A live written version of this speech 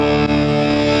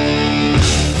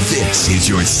is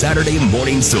your Saturday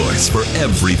morning source for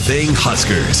everything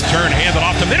Huskers. Turn, hand it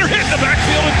off to Minter, hit the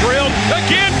backfield and drilled.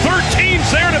 Again, 13's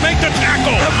there to make the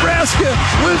tackle. Nebraska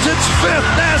wins its 5th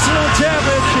national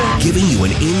championship. Giving you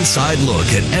an inside look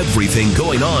at everything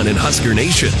going on in Husker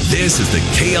Nation. This is the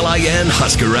KLIN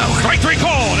Husker Hour. Strike 3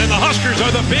 called, and the Huskers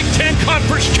are the Big Ten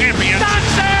Conference champions.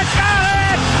 Sunset, got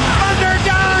it!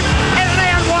 Thunderdog, and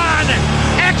then one!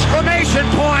 Exclamation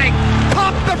point!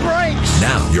 Pump the brakes!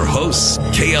 Now, your hosts,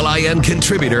 KLIN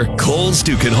contributor Cole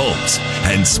Stukenholtz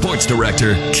and sports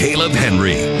director Caleb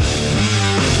Henry.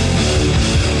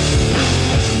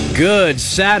 Good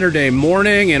Saturday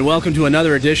morning, and welcome to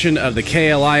another edition of the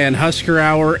KLIN Husker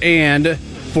Hour. And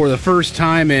for the first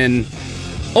time in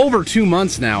over 2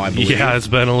 months now, I believe. Yeah, it's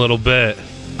been a little bit.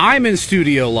 I'm in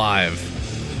studio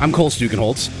live. I'm Cole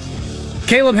Stukenholtz.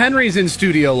 Caleb Henry's in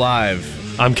studio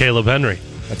live. I'm Caleb Henry.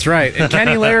 That's right. And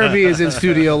Kenny Larrabee is in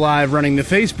studio live running the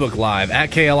Facebook Live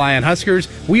at KLIN Huskers.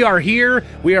 We are here.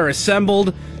 We are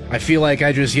assembled. I feel like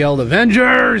I just yelled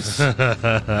Avengers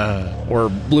or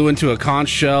blew into a conch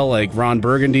shell like Ron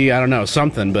Burgundy. I don't know,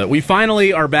 something. But we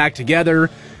finally are back together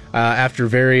after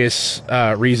various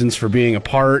reasons for being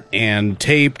apart and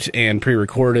taped and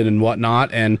pre-recorded and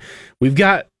whatnot. And we've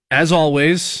got, as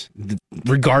always,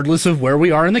 regardless of where we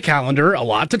are in the calendar, a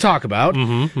lot to talk about.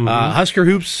 Husker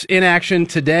Hoops in action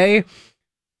today.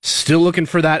 Still looking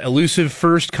for that elusive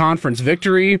first conference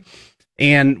victory.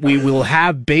 And we will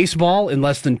have baseball in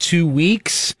less than 2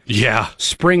 weeks. Yeah.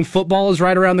 Spring football is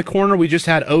right around the corner. We just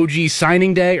had OG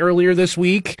signing day earlier this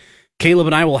week. Caleb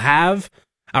and I will have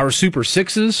our Super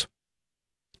Sixes.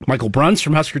 Michael Bruns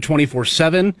from Husker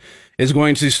 24/7 is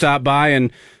going to stop by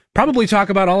and probably talk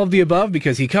about all of the above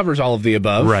because he covers all of the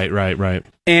above. Right.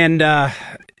 And I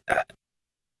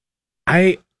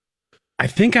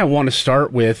think I want to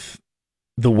start with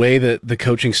the way that the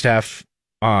coaching staff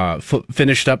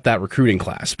finished up that recruiting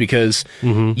class, because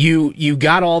you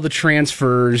got all the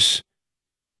transfers,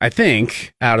 I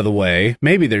think, out of the way.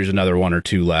 Maybe there's another one or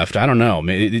two left. I don't know.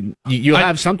 You'll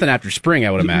have something after spring,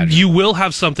 I would imagine. You will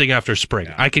have something after spring.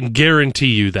 Yeah. I can guarantee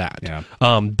you that. Yeah.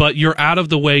 But you're out of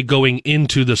the way going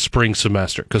into the spring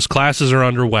semester because classes are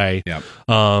underway. Yeah.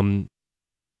 And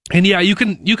yeah, you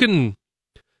can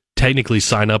technically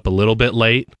sign up a little bit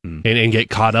late and get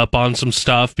caught up on some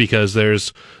stuff because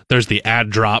there's the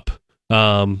ad drop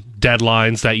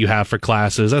deadlines that you have for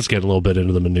classes. That's getting a little bit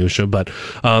into the minutia, but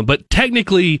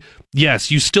technically, yes,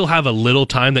 you still have a little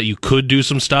time that you could do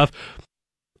some stuff.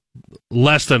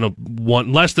 Less than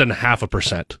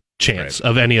 0.5% chance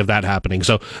of any of that happening.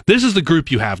 So this is the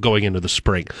group you have going into the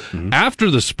spring.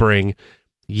 After the spring,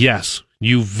 yes,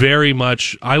 you very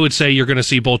much, I would say you're going to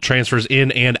see both transfers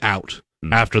in and out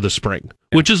after the spring,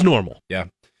 which is normal. Yeah.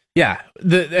 Yeah,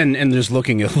 and just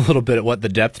looking a little bit at what the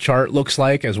depth chart looks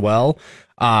like as well.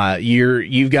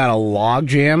 You've got a log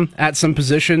jam at some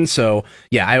positions, so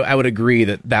yeah, I would agree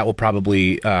that will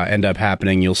probably end up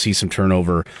happening. You'll see some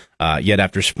turnover yet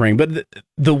after spring, but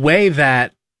the way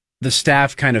that the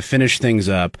staff kind of finished things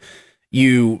up,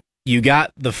 you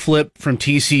got the flip from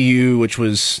TCU, which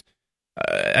was.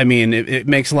 It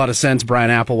makes a lot of sense. Brian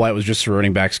Applewhite was just a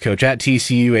running backs coach at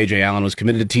TCU. A.J. Allen was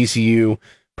committed to TCU.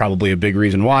 Probably a big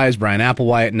reason why is Brian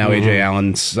Applewhite, and now A.J.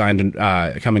 Allen signed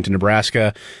coming to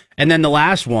Nebraska. And then the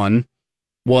last one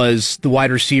was the wide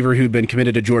receiver who'd been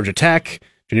committed to Georgia Tech,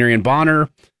 Janarian Bonner,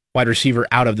 wide receiver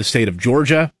out of the state of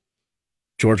Georgia.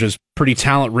 Georgia's pretty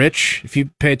talent-rich. If you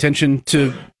pay attention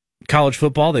to college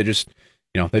football, they just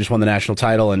won the national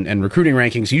title, and recruiting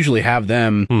rankings usually have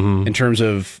them in terms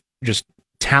of just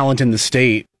talent in the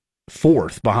state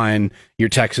fourth behind your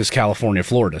Texas, California,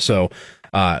 Florida. So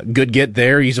good get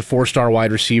there. He's a 4-star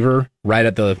wide receiver right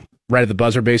at the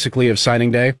buzzer basically of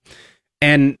signing day.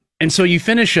 And so you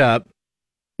finish up,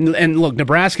 and look,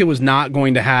 Nebraska was not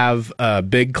going to have a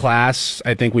big class.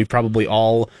 I think we've probably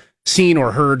all seen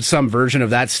or heard some version of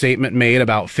that statement made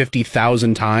about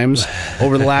 50,000 times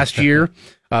over the last year.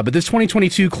 But this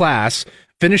 2022 class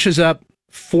finishes up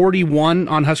 41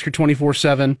 on Husker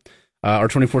 24/7, or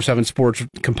 24/7 Sports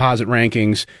composite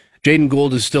rankings. Jaden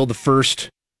Gould is still the first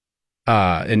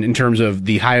in terms of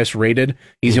the highest rated.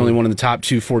 He's the only one in the top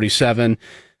 247.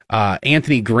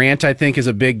 Anthony Grant, I think, is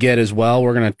a big get as well.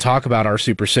 We're going to talk about our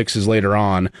Super Sixes later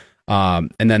on.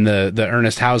 And then the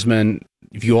Ernest Hausman,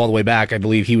 if you go all the way back, I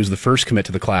believe he was the first commit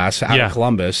to the class out of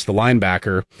Columbus, the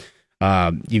linebacker.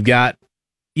 You've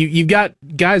got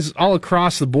guys all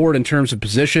across the board in terms of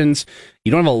positions.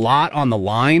 You don't have a lot on the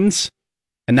lines,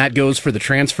 and that goes for the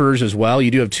transfers as well. You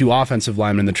do have 2 offensive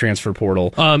linemen in the transfer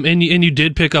portal. And you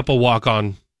did pick up a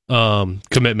walk-on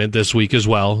commitment this week as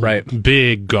well. Right.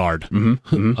 Big guard.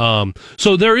 Mm-hmm. Mm-hmm.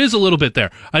 So there is a little bit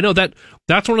there. I know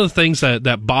that's one of the things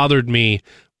that bothered me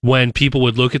when people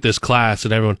would look at this class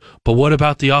and everyone, but what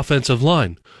about the offensive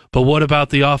line? But what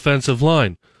about the offensive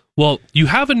line? Well, you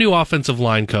have a new offensive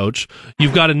line coach.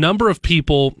 You've got a number of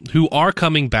people who are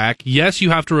coming back. Yes, you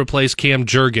have to replace Cam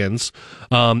Jurgens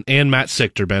and Matt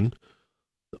Sichterman,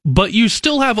 but you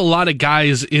still have a lot of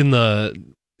guys in the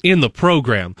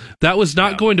program. That was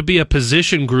not going to be a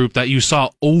position group that you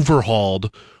saw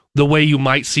overhauled the way you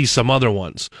might see some other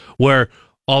ones, where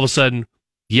all of a sudden,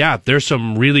 yeah, there's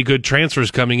some really good transfers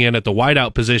coming in at the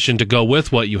wideout position to go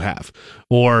with what you have.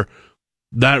 Or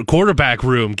that quarterback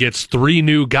room gets 3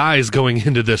 new guys going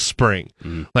into this spring.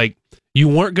 Like, you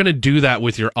weren't going to do that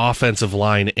with your offensive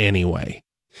line anyway.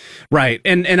 Right.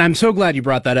 And I'm so glad you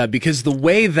brought that up, because the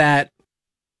way that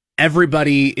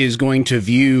everybody is going to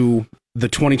view the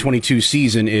 2022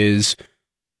 season is,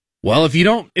 well, if you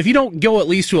don't go at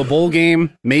least to a bowl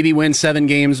game, maybe win 7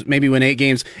 games, maybe win 8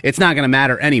 games, it's not going to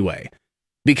matter anyway,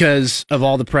 because of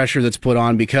all the pressure that's put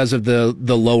on, because of the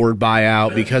lowered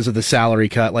buyout, because of the salary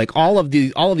cut. Like, all of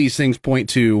these things point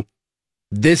to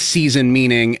this season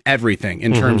meaning everything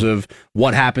in terms of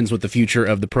what happens with the future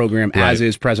of the program as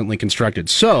is presently constructed.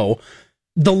 So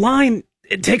the line,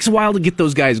 it takes a while to get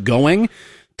those guys going.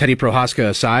 Teddy Prohaska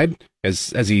aside, as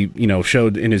he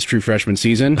showed in his true freshman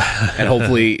season, and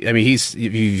hopefully, I mean, if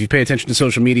you pay attention to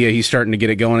social media, he's starting to get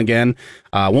it going again.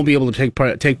 Won't be able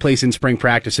to take place in spring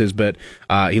practices, but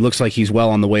he looks like he's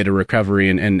well on the way to recovery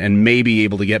and may be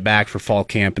able to get back for fall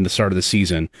camp in the start of the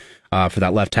season for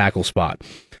that left tackle spot.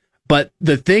 But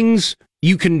the things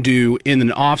you can do in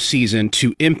an off season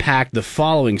to impact the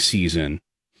following season,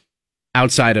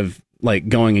 outside of like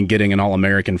going and getting an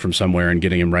All-American from somewhere and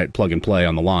getting him right plug and play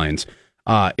on the lines,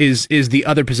 is the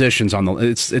other positions on the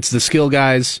it's the skill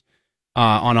guys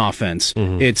on offense.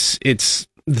 It's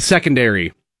the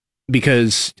secondary,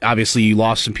 because obviously you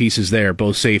lost some pieces there,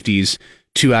 both safeties,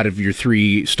 2 out of your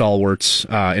 3 stalwarts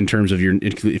in terms of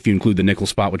if you include the nickel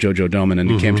spot with JoJo Doman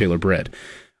and Cam Taylor-Britt.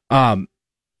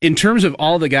 In terms of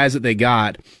all the guys that they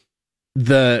got,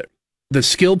 the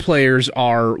skill players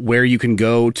are where you can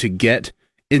go to get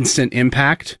instant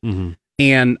impact.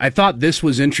 And I thought this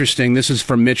was interesting. This is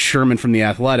from Mitch Sherman from The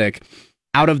Athletic.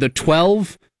 Out of the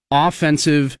 12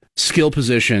 offensive skill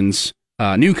positions,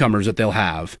 newcomers that they'll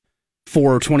have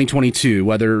for 2022,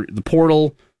 whether the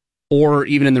portal or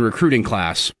even in the recruiting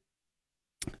class,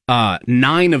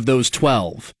 9 of those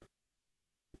 12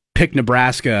 picked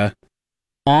Nebraska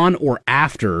on or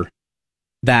after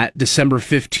that December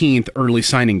 15th early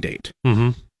signing date.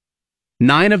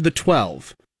 9 of the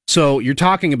 12. So you're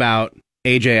talking about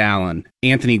A.J. Allen,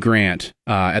 Anthony Grant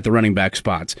at the running back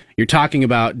spots. You're talking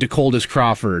about DeColdis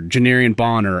Crawford, Janarian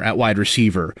Bonner at wide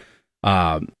receiver,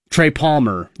 Trey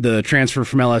Palmer, the transfer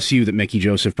from LSU that Mickey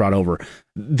Joseph brought over.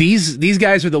 These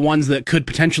guys are the ones that could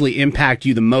potentially impact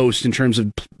you the most in terms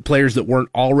of players that weren't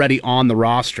already on the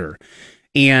roster.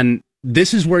 And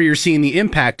this is where you're seeing the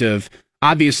impact of,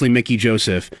 obviously, Mickey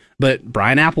Joseph, but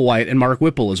Brian Applewhite and Mark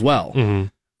Whipple as well.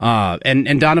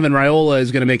 And Donovan Raiola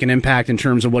is going to make an impact in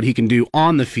terms of what he can do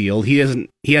on the field. He hasn't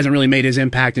really made his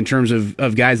impact in terms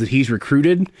of guys that he's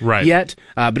recruited yet.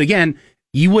 But again,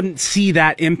 you wouldn't see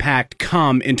that impact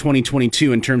come in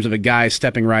 2022 in terms of a guy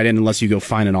stepping right in unless you go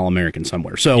find an All-American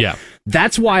somewhere. So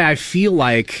that's why I feel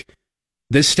like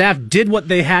this staff did what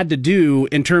they had to do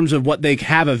in terms of what they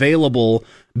have available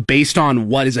based on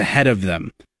what is ahead of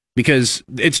them. Because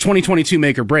it's 2022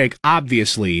 make or break,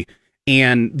 obviously,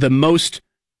 and the most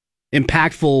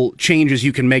impactful changes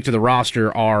you can make to the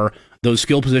roster are those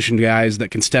skill position guys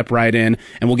that can step right in,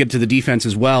 and we'll get to the defense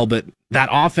as well, but that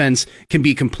offense can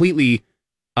be completely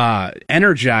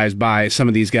energized by some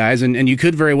of these guys, and you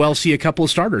could very well see a couple of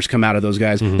starters come out of those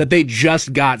guys that they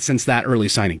just got since that early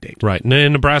signing date. Right,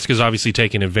 and Nebraska's obviously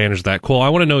taking advantage of that. Cole, I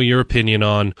want to know your opinion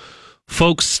on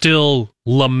folks still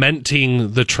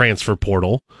lamenting the transfer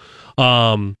portal.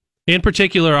 In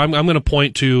particular, I'm going to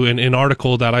point to an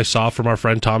article that I saw from our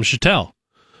friend Tom Chattel,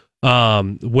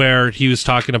 where he was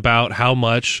talking about how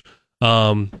much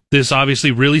this obviously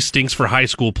really stinks for high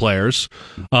school players,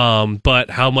 but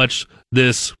how much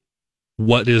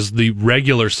what is the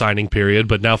regular signing period,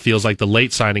 but now feels like the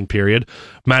late signing period,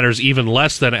 matters even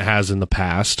less than it has in the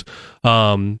past,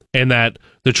 and that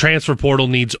the transfer portal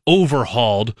needs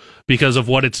overhauled because of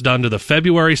what it's done to the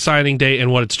February signing date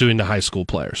and what it's doing to high school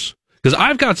players. Because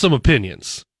I've got some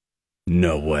opinions.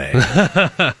 No way.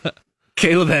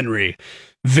 Caleb Henry,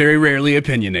 very rarely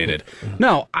opinionated.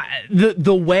 No,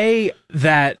 the way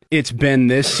that it's been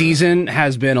this season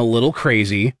has been a little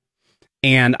crazy,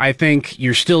 and I think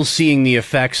you're still seeing the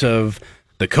effects of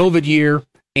the COVID year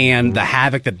and the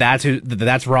havoc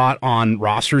that's wrought on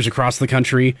rosters across the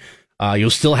country.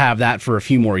 You'll still have that for a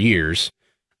few more years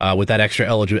with that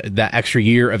extra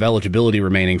year of eligibility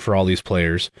remaining for all these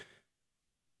players.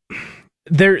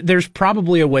 There's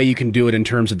probably a way you can do it in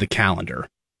terms of the calendar,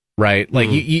 right?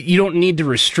 Like you don't need to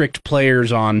restrict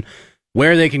players on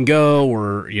where they can go,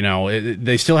 or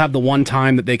they still have the one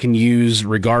time that they can use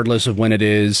regardless of when it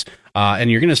is. And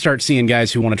you're going to start seeing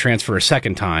guys who want to transfer a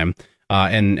second time,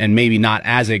 and maybe not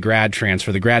as a grad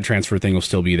transfer. The grad transfer thing will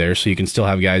still be there, so you can still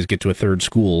have guys get to a third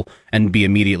school and be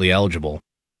immediately eligible.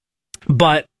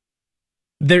 But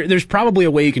there's probably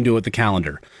a way you can do it with the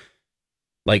calendar.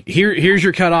 Like here's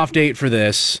your cutoff date for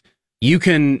this. You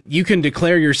can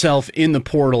declare yourself in the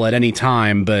portal at any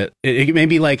time, but it may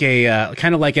be like a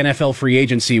kind of like NFL free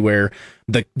agency where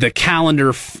the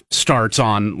calendar starts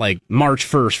on like March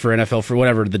 1st for NFL, for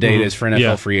whatever the date is for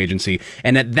NFL free agency,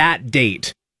 and at that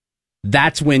date,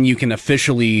 that's when you can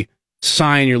officially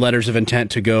sign your letters of intent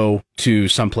to go to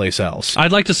someplace else.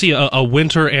 I'd like to see a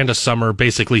winter and a summer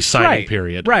basically signing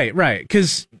period. Right,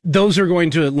 because those are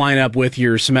going to line up with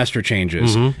your semester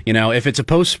changes. If it's a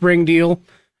post-spring deal,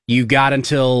 you got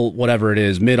until whatever it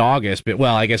is, mid-August, but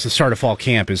I guess the start of fall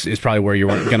camp is probably where you're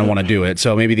going to want to do it.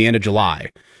 So maybe the end of July,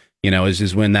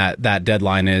 is when that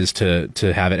deadline is to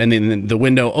have it. And then the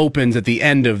window opens at the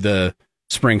end of the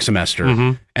spring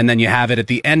semester, and then you have it at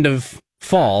the end of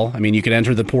fall. I mean, you could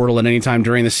enter the portal at any time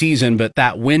during the season, but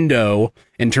that window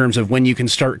in terms of when you can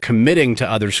start committing to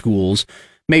other schools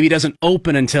maybe doesn't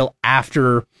open until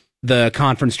after the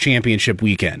conference championship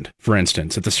weekend, for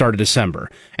instance, at the start of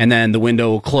December. And then the window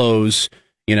will close,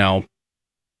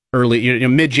 early,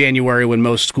 mid-January, when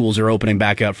most schools are opening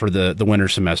back up for the winter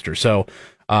semester. So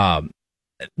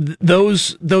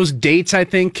those dates, I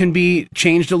think, can be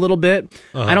changed a little bit.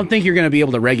 I don't think you're going to be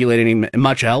able to regulate any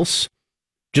much else,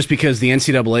 just because the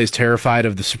NCAA is terrified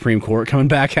of the Supreme Court coming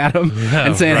back at them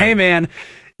and saying, hey, man,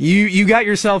 you got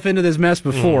yourself into this mess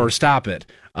before, stop it.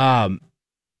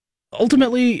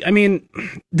 Ultimately, I mean,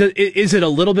 is it a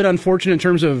little bit unfortunate in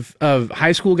terms of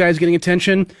high school guys getting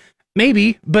attention?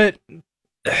 Maybe, but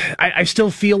I still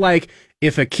feel like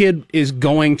if a kid is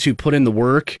going to put in the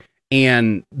work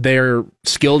and they're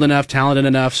skilled enough, talented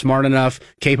enough, smart enough,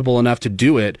 capable enough to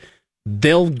do it,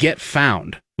 they'll get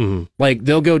found. Like,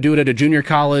 they'll go do it at a junior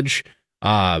college,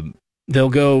 they'll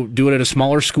go do it at a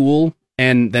smaller school,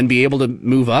 and then be able to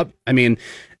move up. I mean,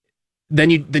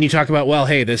 then you talk about, well,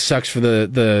 hey, this sucks for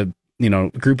the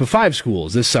group of 5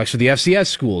 schools. This sucks for the FCS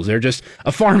schools. They're just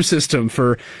a farm system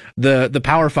for the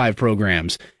Power 5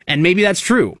 programs. And maybe that's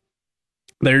true.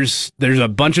 There's a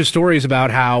bunch of stories about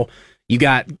how you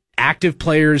got active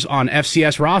players on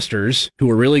FCS rosters who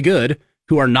are really good,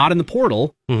 who are not in the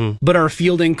portal, but are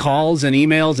fielding calls and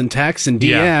emails and texts and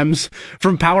DMs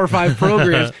from Power 5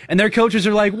 programs. And their coaches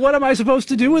are like, what am I supposed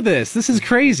to do with this? This is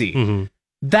crazy.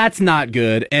 That's not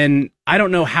good. And I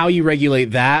don't know how you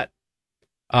regulate that.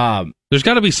 There's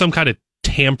got to be some kind of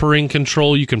tampering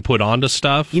control you can put onto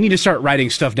stuff. You need to start writing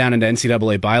stuff down into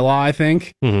NCAA bylaw, I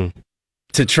think,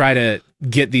 to try to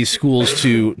get these schools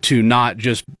to not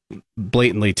just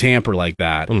blatantly tamper like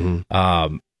that.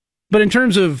 But in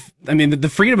terms of, I mean, the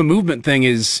freedom of movement thing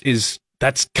is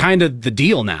that's kind of the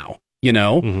deal now.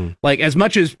 Like, as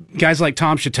much as guys like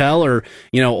Tom Chattel or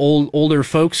older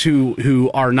folks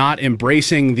who are not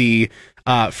embracing the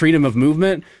freedom of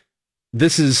movement,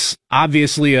 this is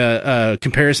obviously a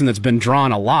comparison that's been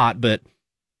drawn a lot, but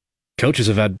coaches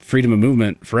have had freedom of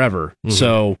movement forever.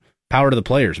 So power to the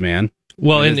players, man.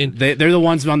 Well, and they're the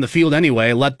ones on the field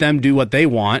anyway. Let them do what they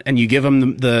want, and you give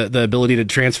them the ability to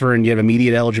transfer and you have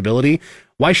immediate eligibility.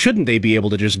 Why shouldn't they be able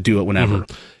to just do it whenever?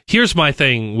 Here's my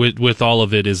thing with all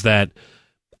of it is that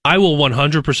I will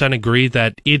 100% agree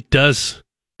that it does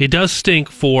stink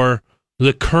for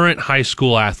the current high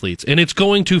school athletes, and it's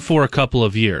going to for a couple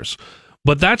of years.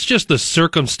 But that's just the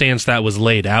circumstance that was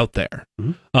laid out there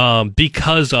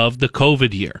because of the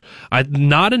COVID year.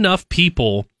 Not enough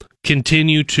people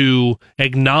continue to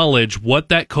acknowledge what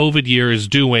that COVID year is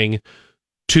doing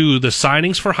to the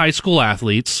signings for high school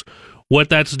athletes, what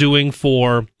that's doing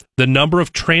for the number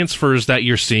of transfers that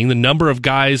you're seeing, the number of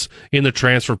guys in the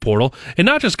transfer portal, and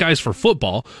not just guys for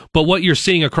football, but what you're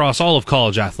seeing across all of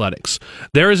college athletics.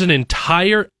 There is an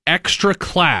entire extra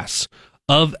class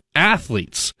of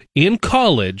athletes in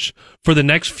college for the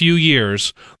next few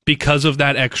years because of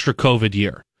that extra COVID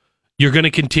year. You're going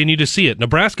to continue to see it.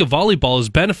 Nebraska volleyball is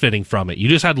benefiting from it. You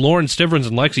just had Lauren Stivrins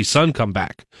and Lexi Sun come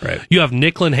back. Right. You have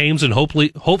Nicklin Hames and hopefully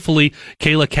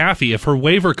Kayla Caffey if her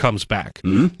waiver comes back.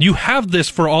 You have this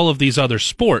for all of these other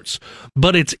sports,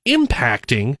 but it's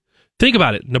impacting. Think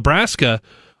about it. Nebraska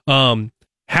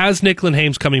has Nicklin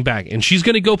Hames coming back, and she's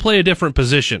going to go play a different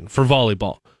position for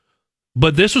volleyball.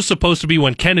 But this was supposed to be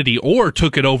when Kennedy Orr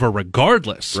took it over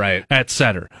regardless right. at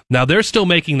setter. Now, they're still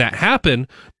making that happen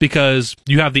because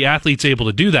you have the athletes able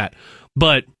to do that.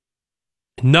 But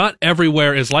not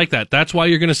everywhere is like that. That's why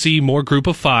you're going to see more group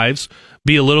of fives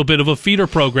be a little bit of a feeder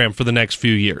program for the next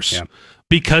few years. Yeah.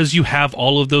 Because you have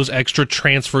all of those extra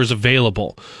transfers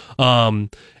available.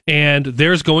 And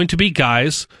there's going to be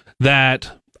guys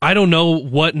that I don't know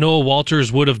what Noah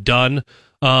Walters would have done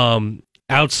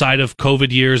outside of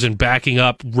COVID years and backing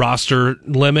up roster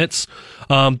limits,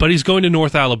 but he's going to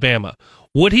North Alabama.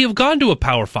 Would he have gone to a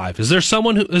Power 5? Is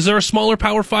there a smaller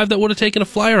Power 5 that would have taken a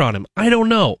flyer on him? I don't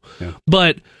know. Yeah.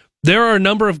 But there are a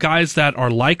number of guys that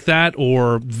are like that,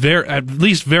 or at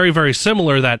least very, very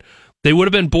similar, that they would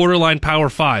have been borderline Power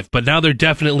 5, but now they're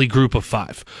definitely Group of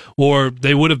 5. Or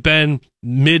they would have been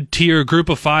mid-tier Group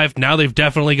of 5, now they've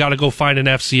definitely got to go find an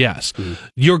FCS. Mm-hmm.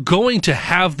 You're going to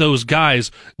have those guys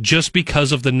just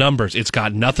because of the numbers. It's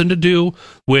got nothing to do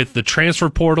with the transfer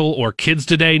portal or kids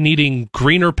today needing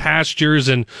greener pastures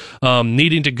and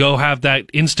needing to go have that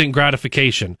instant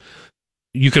gratification.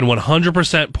 You can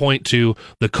 100% point to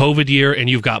the COVID year, and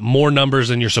you've got more numbers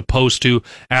than you're supposed to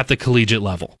at the collegiate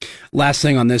level. Last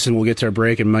thing on this, and we'll get to our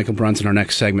break, and Michael Brunson, our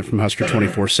next segment from Husker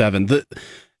 24/7.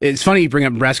 It's funny you bring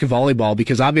up Nebraska volleyball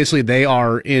because obviously they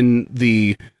are in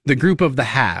the group of the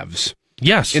haves.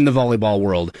 Yes. In the volleyball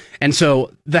world. And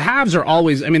so the haves are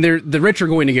always, the rich are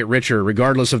going to get richer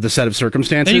regardless of the set of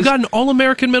circumstances. And you got an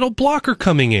All-American middle blocker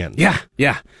coming in. Yeah.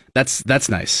 That's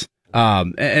nice.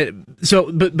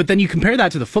 But then you compare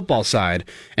that to the football side,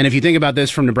 and if you think about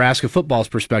this from Nebraska football's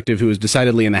perspective, who is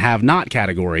decidedly in the have-not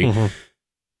category, mm-hmm.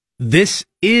 This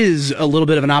is a little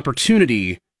bit of an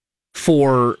opportunity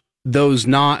for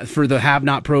the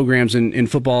have-not programs in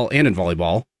football and in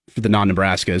volleyball, for the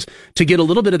non-Nebraskas, to get a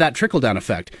little bit of that trickle-down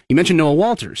effect. You mentioned Noah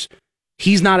Walters.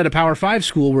 He's not at a Power 5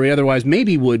 school where he otherwise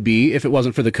maybe would be if it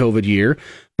wasn't for the COVID year,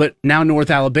 but now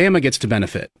North Alabama gets to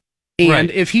benefit.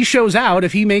 And if he shows out,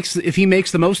 if he makes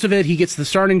the most of it, he gets the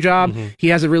starting job. Mm-hmm. He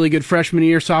has a really good freshman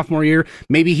year, sophomore year.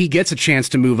 Maybe he gets a chance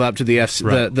to move up to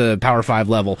the Power 5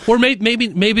 level. Or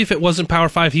maybe if it wasn't Power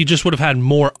 5, he just would have had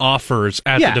more offers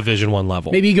at the Division I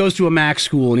level. Maybe he goes to a MAC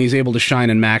school and he's able to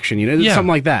shine in MACtion, something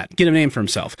like that. Get a name for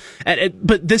himself.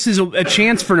 But this is a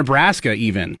chance for Nebraska,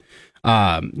 even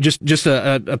just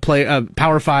a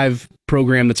Power 5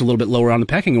 program that's a little bit lower on the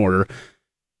pecking order.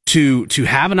 To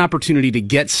have an opportunity to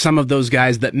get some of those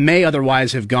guys that may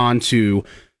otherwise have gone to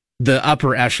the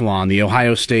upper echelon, the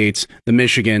Ohio States, the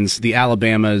Michigans, the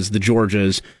Alabamas, the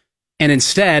Georgias, and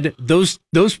instead those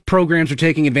programs are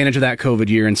taking advantage of that COVID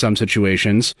year in some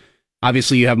situations.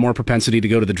 Obviously, you have more propensity to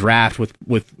go to the draft with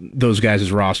those guys'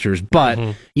 rosters, but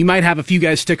mm-hmm. you might have a few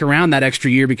guys stick around that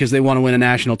extra year because they want to win a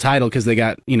national title because they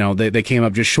got they came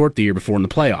up just short the year before in the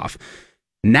playoff.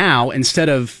 Now, instead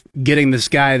of getting this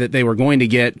guy that they were going to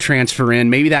get transfer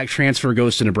in, maybe that transfer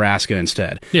goes to Nebraska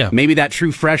instead. Yeah. Maybe that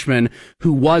true freshman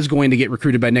who was going to get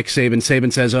recruited by Nick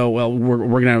Saban says, "Oh, well,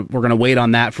 we're gonna wait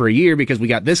on that for a year because we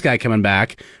got this guy coming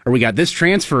back, or we got this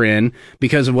transfer in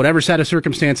because of whatever set of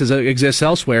circumstances exists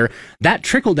elsewhere." That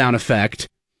trickle down effect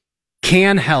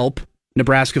can help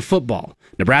Nebraska football.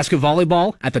 Nebraska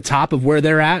volleyball at the top of where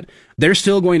they're at, they're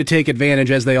still going to take advantage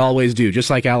as they always do,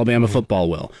 just like Alabama football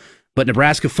will. But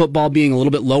Nebraska football being a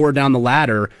little bit lower down the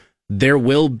ladder, there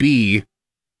will be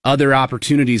other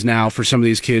opportunities now for some of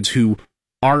these kids who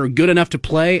are good enough to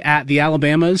play at the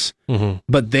Alabamas, mm-hmm.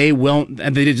 but they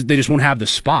just won't have the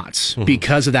spots mm-hmm.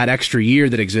 because of that extra year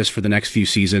that exists for the next few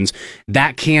seasons.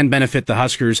 That can benefit the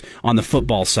Huskers on the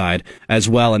football side as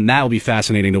well, and that will be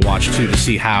fascinating to watch too, to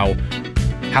see how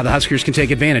the Huskers can take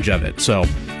advantage of it. So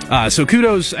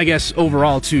kudos, I guess,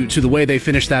 overall to the way they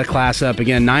finished that class up.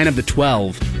 Again, 9 of the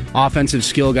 12 offensive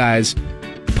skill guys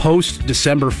post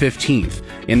December 15th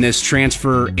in this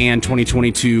transfer and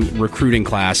 2022 recruiting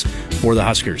class for the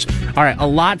Huskers. All right, a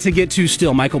lot to get to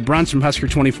still. Michael Bruns from Husker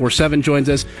 24/7 joins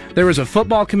us. There was a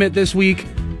football commit this week.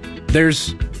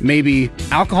 There's maybe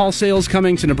alcohol sales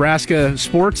coming to Nebraska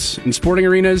sports and sporting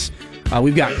arenas.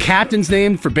 We've got captains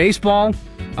named for baseball.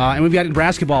 And we've got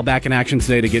basketball back in action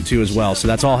today to get to as well. So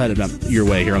that's all headed up your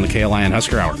way here on the KLIN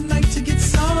Husker Hour.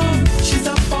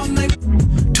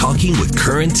 Talking with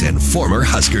current and former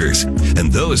Huskers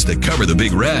and those that cover the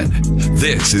Big Red.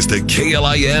 This is the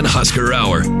KLIN Husker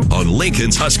Hour on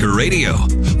Lincoln's Husker Radio,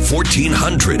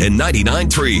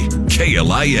 1499.3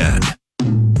 KLIN.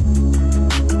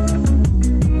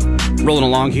 Rolling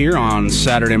along here on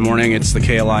Saturday morning, it's the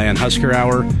KLIN Husker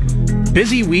Hour.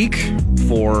 Busy week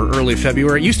for early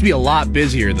February. It used to be a lot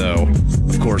busier, though,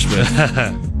 of course, with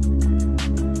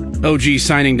OG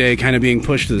signing day kind of being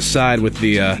pushed to the side with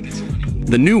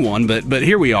the new one, but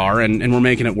here we are, and we're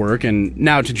making it work. And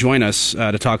now to join us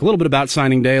to talk a little bit about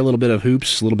signing day, a little bit of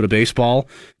hoops, a little bit of baseball,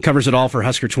 covers it all for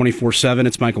Husker 24/7.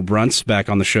 It's Michael Bruntz back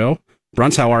on the show.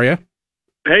 Bruntz, how are you?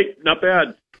 Hey, not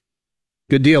bad.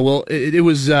 Good deal. Well, it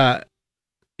was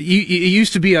it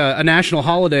used to be a national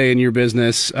holiday in your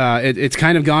business. It's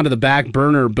kind of gone to the back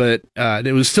burner, but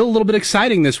it was still a little bit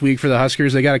exciting this week for the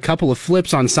Huskers. They got a couple of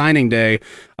flips on signing day,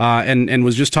 and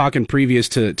was just talking previous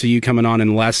to you coming on in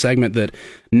the last segment that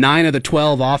 9 of the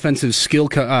 12 offensive skill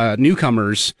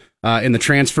newcomers in the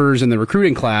transfers and the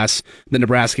recruiting class that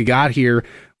Nebraska got here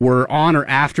were on or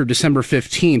after December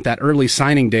 15th, that early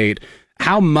signing date.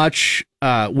 How much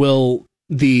will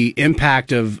the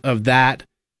impact of that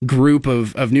group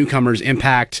of newcomers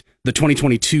impact the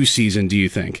 2022 season, do you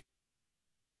think?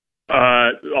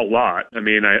 A lot. I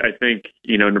mean, I think,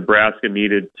 Nebraska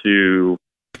needed to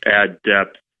add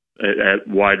depth at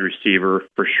wide receiver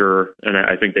for sure. And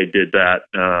I think they did that.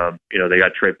 They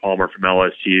got Trey Palmer from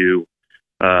LSU,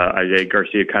 Isaiah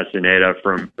Garcia Castaneda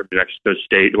from New Mexico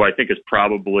State, who I think is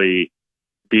probably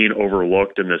being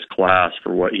overlooked in this class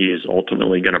for what he is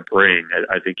ultimately going to bring.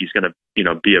 I think he's going to,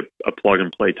 be a plug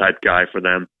and play type guy for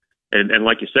them. And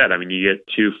like you said, I mean, you get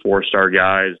 2 4-star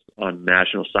guys on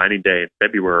National Signing Day in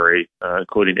February,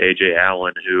 including A.J.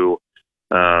 Allen, who,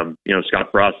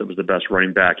 Scott Frost was the best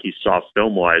running back he saw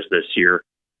film-wise this year.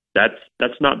 That's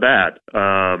not bad.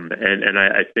 And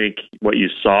I think what you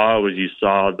saw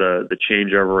the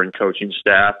changeover in coaching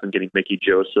staff and getting Mickey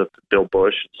Joseph, Bill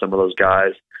Bush, some of those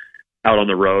guys out on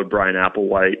the road, Brian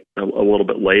Applewhite a little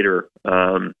bit later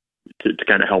to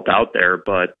kind of help out there.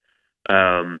 But,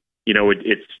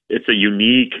 it's a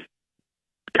unique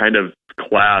kind of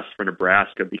class for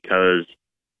Nebraska because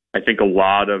I think a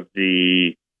lot of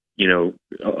the,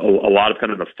 a lot of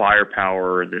kind of the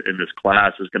firepower in this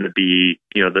class is going to be,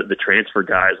 the transfer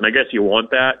guys. And I guess you want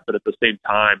that, but at the same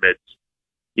time, it's,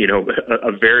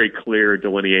 a very clear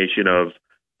delineation of,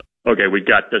 okay, we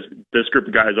got this group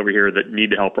of guys over here that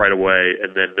need to help right away,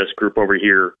 and then this group over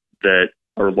here that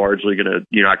are largely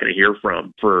you're not going to hear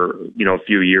from for, a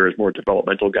few years, more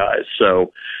developmental guys.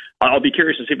 So I'll be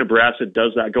curious to see if Nebraska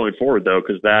does that going forward, though,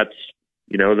 because that's,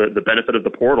 the benefit of the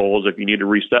portal is if you need to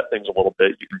reset things a little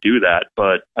bit, you can do that.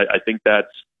 But I think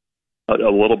that's a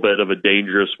little bit of a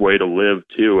dangerous way to live,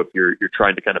 too, if you're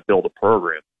trying to kind of build a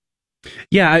program.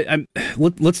 Yeah,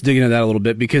 let's dig into that a little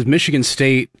bit because Michigan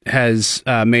State has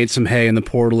made some hay in the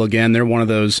portal again. They're one of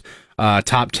those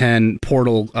top 10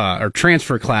 portal or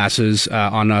transfer classes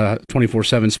on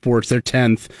 24/7 Sports. They're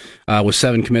 10th with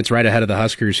 7 commits, right ahead of the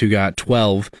Huskers, who got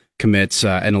 12 commits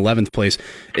in 11th place.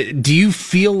 Do you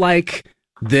feel like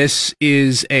this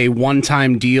is a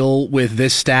one-time deal with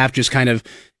this staff just kind of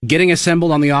getting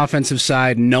assembled on the offensive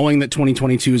side, knowing that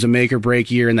 2022 is a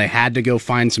make-or-break year and they had to go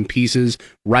find some pieces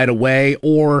right away?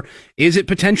 Or is it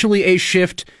potentially a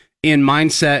shift in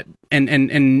mindset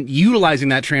and utilizing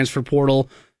that transfer portal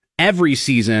every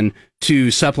season to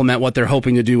supplement what they're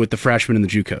hoping to do with the freshmen and the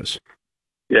JUCOs?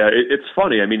 Yeah, it's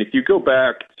funny. I mean, if you go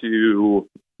back to,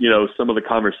 some of the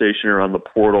conversation around the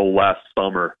portal last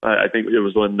summer, I think it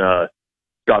was when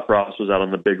Scott Frost was out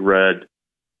on the Big Red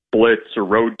Blitz or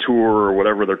Road Tour or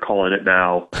whatever they're calling it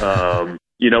now.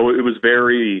 It was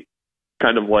very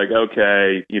kind of like,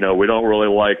 okay, we don't really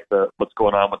like what's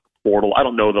going on with the portal. I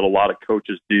don't know that a lot of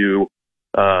coaches do,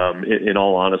 in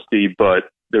all honesty,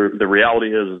 but the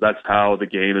reality is that's how the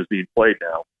game is being played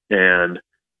now. And,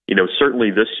 certainly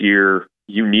this year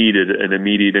you needed an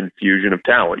immediate infusion of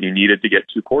talent. You needed to get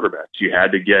 2 quarterbacks. You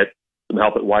had to get some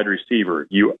help at wide receiver.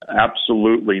 You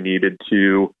absolutely needed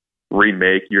to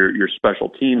remake your special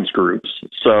teams groups.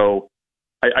 So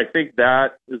I think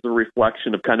that is a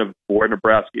reflection of kind of where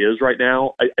Nebraska is right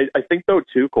now. I think, though,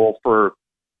 too, Cole, for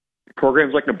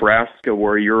programs like Nebraska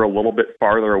where you're a little bit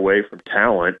farther away from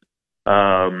talent,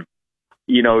 the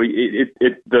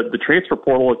transfer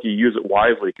portal, if you use it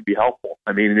wisely, can be helpful.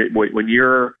 I mean, when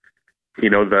you're,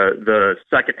 the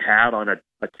second hat on a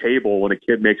table when a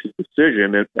kid makes a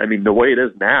decision, the way it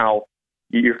is now,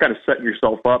 you're kind of setting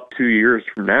yourself up 2 years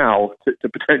from now to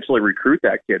potentially recruit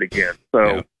that kid again. So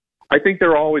yeah. I think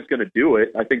they're always going to do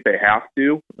it. I think they have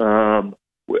to.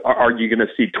 Are you going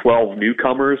to see 12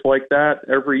 newcomers like that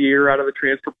every year out of the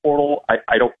transfer portal?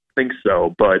 I don't think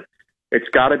so, but it's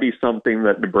got to be something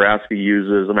that Nebraska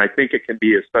uses, and I think it can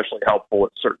be especially helpful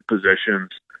at certain positions.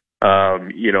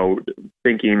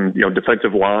 Thinking,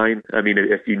 defensive line. I mean,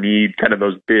 if you need kind of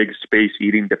those big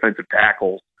space-eating defensive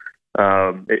tackles,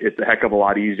 it's a heck of a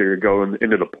lot easier to go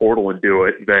into the portal and do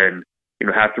it than,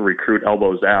 have to recruit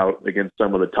elbows out against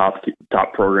some of the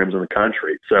top programs in the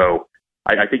country. So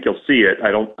I think you'll see it.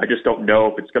 I just don't know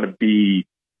if it's going to be,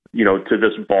 to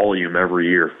this volume every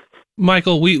year.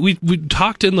 Michael, we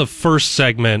talked in the first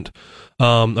segment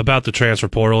about the transfer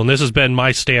portal, and this has been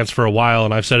my stance for a while,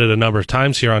 and I've said it a number of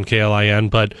times here on KLIN,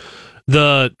 but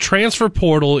the transfer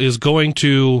portal is going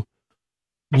to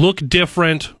look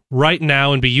different right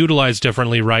now and be utilized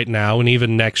differently right now and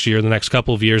even next year, the next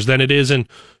couple of years, than it is in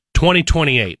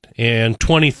 2028 and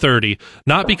 2030,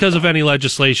 not because of any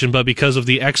legislation, but because of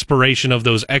the expiration of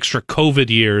those extra COVID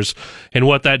years and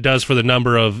what that does for the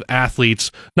number of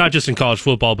athletes, not just in college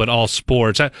football, but all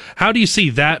sports. How do you see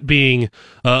that being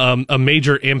a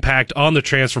major impact on the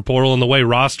transfer portal and the way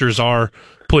rosters are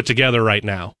put together right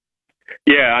now?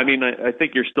 Yeah, I mean, I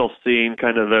think you're still seeing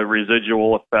kind of the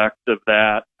residual effect of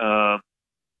that.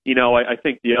 I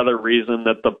think the other reason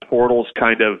that the portal's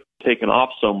kind of taken off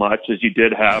so much is you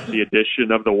did have the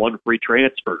addition of the one free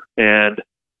transfer. And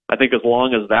I think as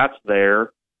long as that's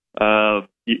there,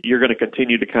 you're going to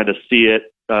continue to kind of see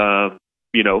it,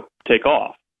 take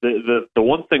off. The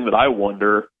one thing that I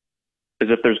wonder is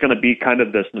if there's going to be kind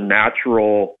of this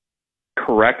natural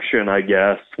correction, I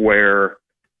guess, where,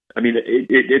 I mean,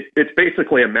 it's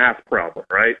basically a math problem,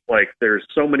 right? Like there's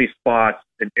so many spots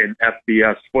in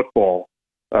FBS football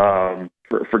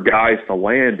for guys to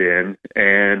land in.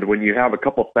 And when you have a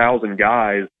couple thousand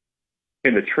guys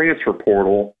in the transfer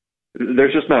portal,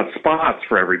 there's just not spots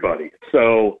for everybody.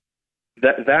 So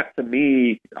that to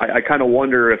me, I kind of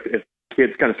wonder if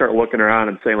kids kind of start looking around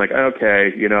and saying like,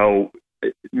 okay,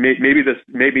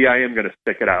 maybe I am going to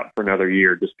stick it out for another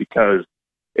year just because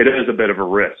it is a bit of a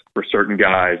risk for certain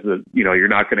guys that, you're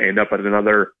not going to end up at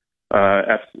another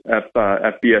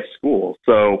FBS school.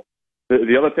 So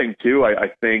the other thing too,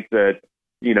 I think that,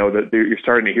 that you're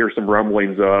starting to hear some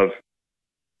rumblings of,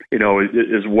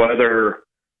 is whether,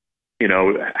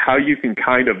 how you can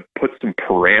kind of put some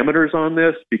parameters on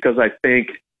this, because I think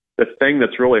the thing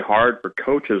that's really hard for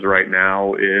coaches right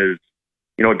now is,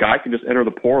 a guy can just enter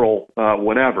the portal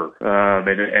whenever.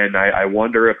 And I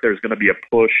wonder if there's going to be a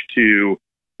push to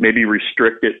maybe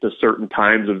restrict it to certain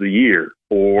times of the year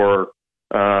or,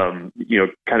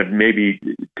 kind of maybe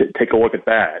take a look at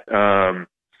that.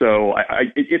 So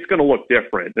it's going to look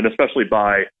different, and especially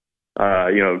by,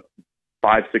 5-6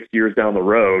 years down the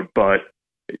road. But,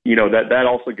 that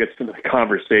also gets into the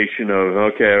conversation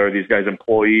of, okay, are these guys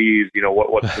employees?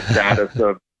 What's the status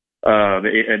of,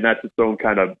 and that's its own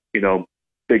kind of,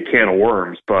 big can of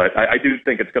worms. But I do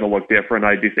think it's going to look different.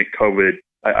 I do think COVID,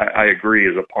 I agree,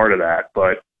 is a part of that.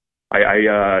 But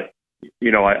I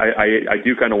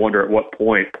do kind of wonder at what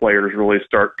point players really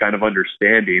start kind of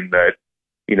understanding that,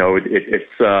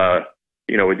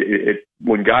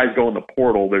 when guys go in the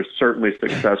portal, there's certainly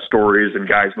success stories and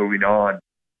guys moving on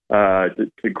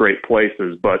to great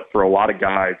places. But for a lot of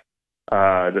guys,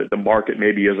 the market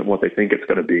maybe isn't what they think it's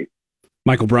going to be.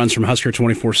 Michael Bruns from Husker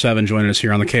 24/7 joining us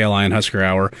here on the KLIN Husker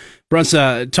Hour. Bruns,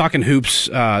 talking hoops,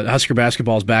 Husker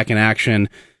basketball is back in action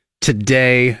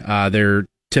today. They're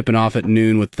tipping off at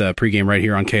noon with the pregame right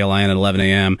here on KLIN at 11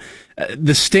 a.m.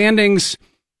 The standings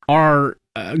are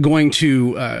going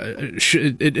to,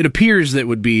 it appears that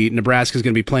would be Nebraska's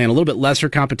going to be playing a little bit lesser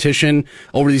competition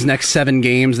over these next 7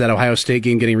 games, that Ohio State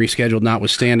game getting rescheduled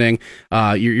notwithstanding.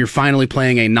 You're finally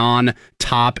playing a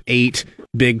non-top 8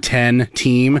 Big Ten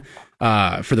team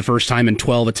for the first time in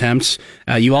 12 attempts.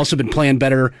 You've also been playing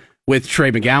better with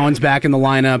Trey McGowan's back in the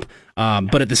lineup,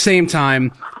 but at the same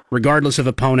time, regardless of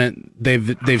opponent,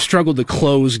 they've struggled to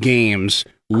close games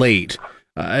late.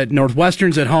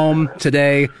 Northwestern's at home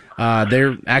today.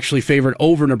 They're actually favored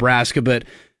over Nebraska, but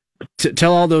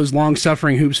tell all those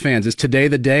long-suffering hoops fans, is today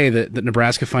the day that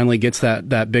Nebraska finally gets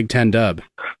that Big Ten dub?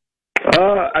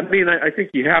 I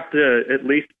think you have to at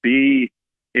least be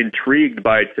intrigued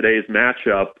by today's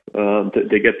matchup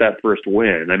to get that first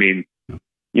win. I mean,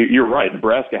 you're right.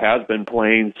 Nebraska has been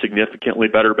playing significantly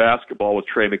better basketball with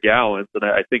Trey McGowan, and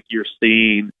I think you're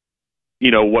seeing,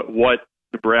 what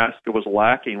Nebraska was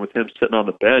lacking with him sitting on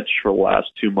the bench for the last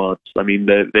 2 months. I mean,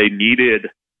 they needed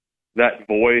that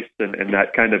voice and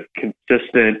that kind of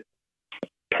consistent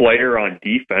player on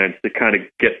defense to kind of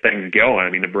get things going. I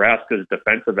mean, Nebraska's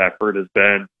defensive effort has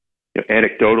been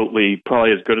anecdotally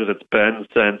probably as good as it's been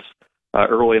since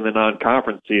early in the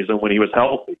non-conference season when he was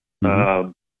healthy.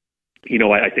 Mm-hmm.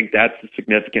 I think that's a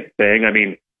significant thing. I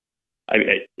mean,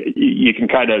 you can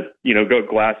kind of, go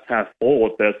glass half full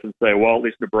with this and say, well, at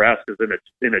least Nebraska's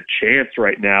in a chance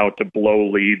right now to blow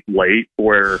leads late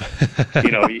where,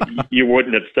 you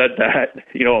wouldn't have said that,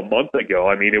 a month ago.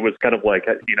 I mean, it was kind of like,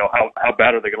 how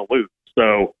bad are they going to lose?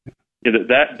 So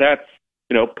that's,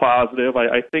 positive.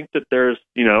 I think that there's,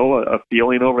 a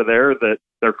feeling over there that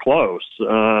they're close.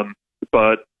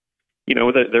 But,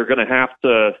 that they're going to have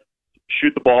to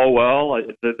shoot the ball well.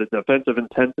 The defensive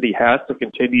intensity has to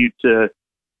continue to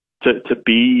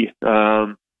be,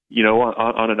 on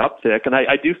an uptick. And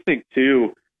I do think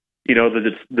too,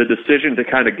 the decision to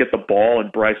kind of get the ball in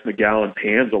Bryce McGowan's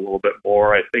hands a little bit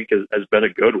more, I think has been a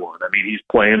good one. I mean, he's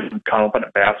playing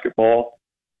competent basketball.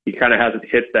 He kind of hasn't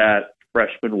hit that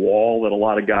freshman wall that a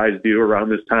lot of guys do around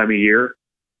this time of year.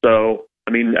 So,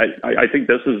 I mean, I think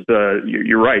this is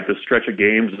you're right, the stretch of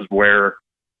games is where,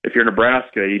 if you're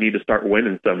Nebraska, you need to start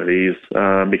winning some of these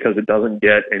because it doesn't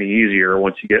get any easier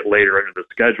once you get later into the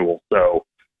schedule. So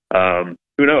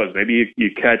who knows? Maybe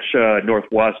you catch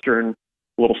Northwestern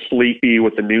a little sleepy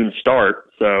with the noon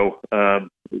start. So I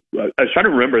was trying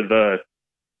to remember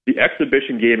the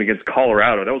exhibition game against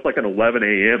Colorado. That was like an 11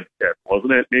 a.m. tip,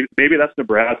 wasn't it? Maybe that's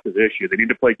Nebraska's issue. They need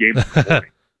to play games in the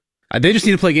morning. They just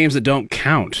need to play games that don't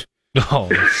count. Oh,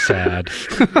 sad.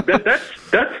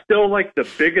 That's still like the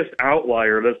biggest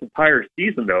outlier of this entire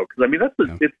season, though, because I mean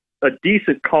it's a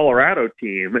decent Colorado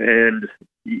team, and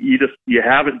you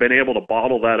haven't been able to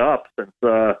bottle that up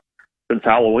since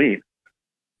Halloween.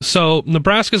 So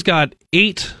Nebraska's got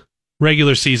 8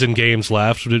 regular season games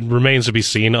left. It remains to be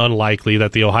seen. Unlikely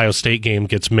that the Ohio State game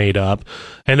gets made up,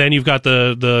 and then you've got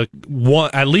the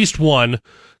at least one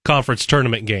conference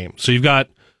tournament game. So you've got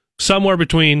somewhere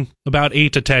between about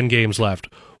 8 to 10 games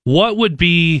left. What would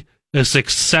be a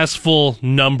successful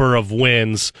number of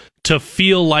wins to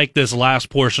feel like this last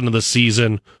portion of the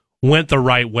season went the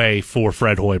right way for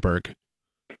Fred Hoiberg?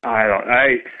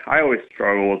 I always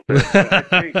struggle with this. I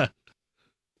think,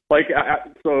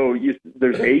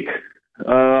 there's 8.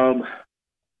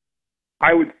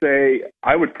 I would say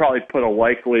I would probably put a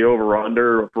likely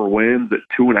over/under for wins at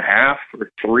 2.5 or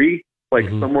 3.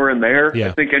 Somewhere in there. Yeah.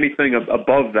 I think anything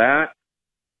above that,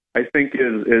 I think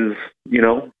is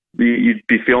you'd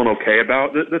be feeling okay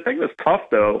about. The thing that's tough,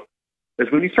 though,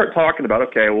 is when you start talking about,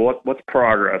 okay, well, what's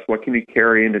progress? What can you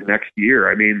carry into next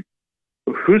year? I mean,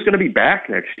 who's going to be back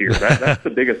next year? That's the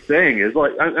biggest thing. Is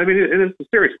it's a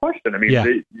serious question. I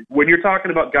mean, when you're talking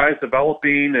about guys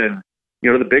developing and,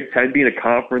 the Big Ten being a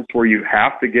conference where you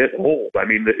have to get old, I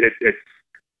mean, it's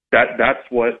that's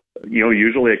what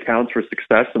usually accounts for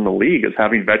success in the league, is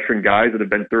having veteran guys that have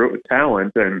been through it with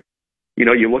talent. And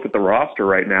you look at the roster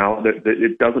right now, that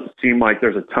it doesn't seem like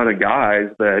there's a ton of guys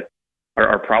that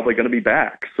are probably going to be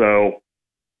back. So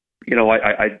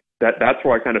that's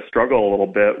where I kind of struggle a little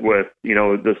bit with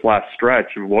this last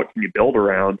stretch and what can you build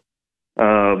around.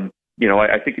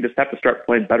 I think you just have to start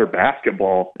playing better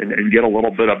basketball and get a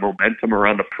little bit of momentum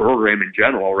around the program in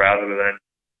general, rather than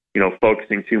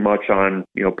focusing too much on,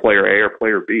 player A or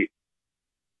player B.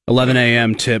 11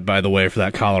 a.m. tip, by the way, for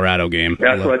that Colorado game.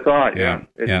 That's what I thought. Yeah.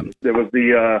 It was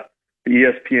the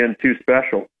ESPN2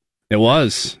 special. It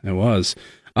was.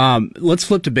 Let's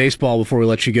flip to baseball before we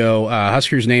let you go.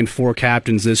 Huskers named 4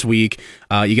 captains this week.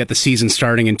 You got the season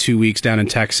starting in 2 weeks down in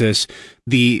Texas.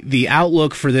 The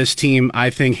outlook for this team, I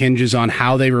think, hinges on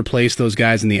how they replace those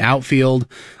guys in the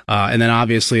outfield. And then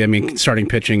obviously, I mean, starting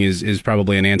pitching is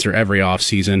probably an answer every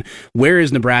offseason. Where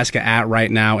is Nebraska at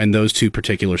right now in those 2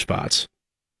 particular spots?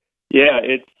 Yeah,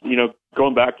 it's,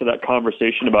 going back to that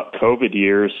conversation about COVID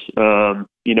years,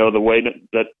 the way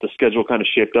that the schedule kind of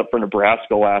shaped up for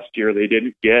Nebraska last year, they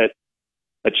didn't get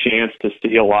a chance to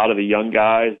see a lot of the young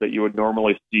guys that you would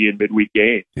normally see in midweek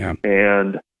games. Yeah.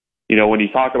 And, when you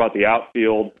talk about the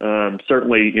outfield,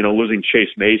 certainly, losing Chase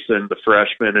Mason, the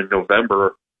freshman, in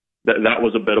November, that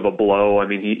was a bit of a blow. I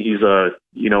mean, he's a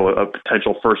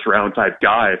potential first-round type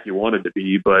guy if you wanted to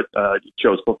be, but he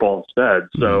chose football instead.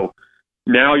 Mm-hmm. So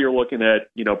now you're looking at,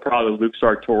 probably Luke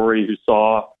Sartori, who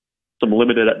saw some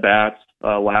limited at-bats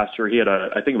last year. He had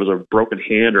I think it was a broken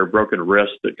hand or a broken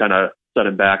wrist that kind of set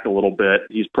him back a little bit.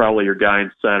 He's probably your guy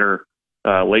in center.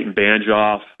 Leighton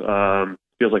Banjoff,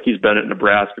 feels like he's been at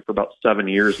Nebraska for about 7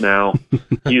 years now.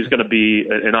 He's going to be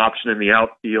an option in the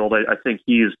outfield. I think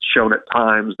he's shown at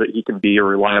times that he can be a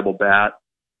reliable bat.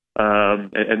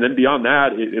 And then beyond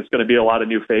that, it's going to be a lot of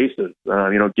new faces.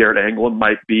 Garrett Anglin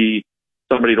might be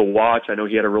somebody to watch. I know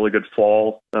he had a really good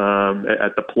fall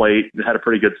at the plate and had a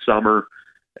pretty good summer.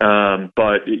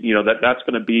 But that's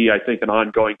going to be, I think, an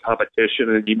ongoing competition,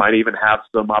 and you might even have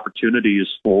some opportunities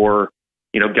for,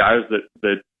 guys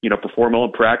that perform well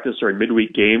in practice or in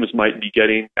midweek games might be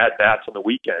getting at bats on the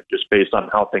weekend just based on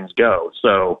how things go.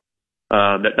 So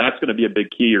that's going to be a big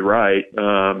key. You're right.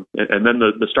 And then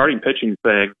the starting pitching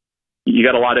thing, you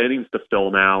got a lot of innings to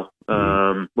fill now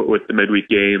with the midweek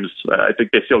games. I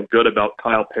think they feel good about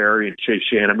Kyle Perry and Chase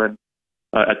Shaneman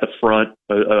at the front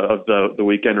of the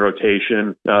weekend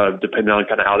rotation, depending on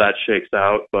kind of how that shakes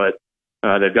out. But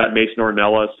They've got Mason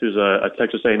Ornelas, who's a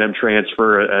Texas A&M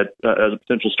transfer as a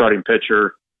potential starting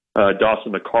pitcher.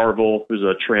 Dawson McCarville, who's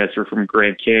a transfer from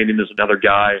Grand Canyon, is another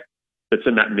guy that's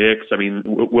in that mix. I mean,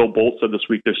 Will Bolt said this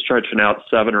week they're stretching out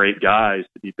 7 or 8 guys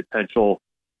to be potential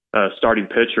starting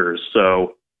pitchers.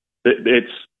 So it's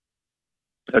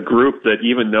a group that,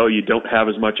 even though you don't have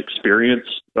as much experience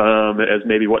as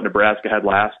maybe what Nebraska had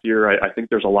last year, I think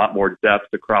there's a lot more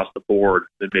depth across the board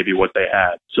than maybe what they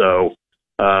had. So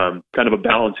kind of a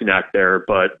balancing act there.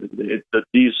 But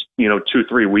these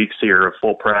 2-3 weeks here of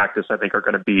full practice, I think, are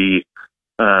going to be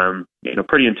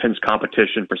pretty intense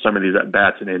competition for some of these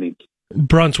at-bats and innings.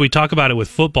 Bruns, we talk about it with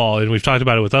football, and we've talked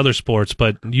about it with other sports,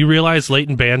 but you realize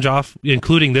Leighton Banjoff,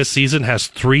 including this season, has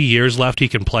 3 years left he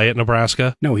can play at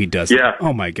Nebraska? No, he doesn't. Yeah.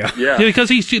 Oh, my God. Yeah. Because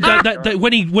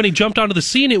when he jumped onto the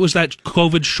scene, it was that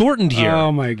COVID-shortened year.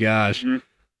 Oh, my gosh. Mm-hmm.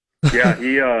 Yeah,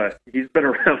 he's been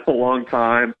around a long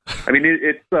time. I mean,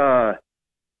 if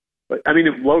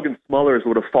Logan Smothers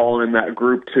would have fallen in that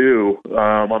group too,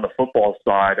 on the football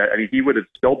side, I mean, he would have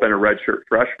still been a redshirt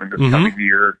freshman this coming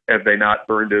year had they not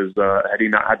burned his, had he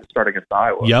not had to start against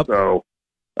Iowa. Yep. So,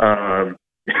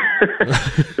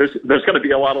 there's going to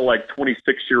be a lot of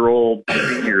 26-year-old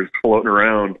seniors floating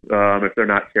around, if they're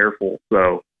not careful.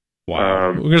 So, wow.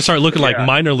 We're going to start looking like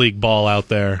minor league ball out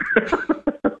there.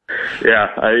 Yeah,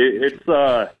 it's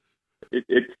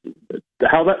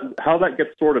how that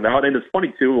gets sorted out. And it's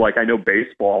funny too, I know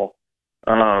baseball,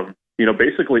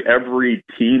 basically every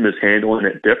team is handling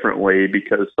it differently,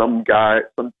 because some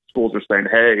schools are saying,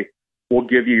 hey, we'll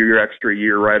give you your extra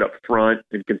year right up front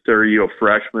and consider you a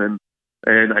freshman.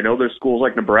 And I know there's schools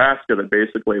like Nebraska that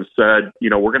basically have said,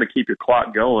 we're going to keep your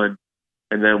clock going,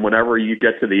 and then whenever you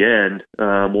get to the end,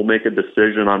 we'll make a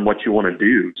decision on what you want to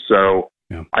do. So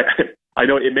yeah. I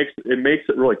know it makes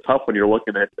it really tough when you're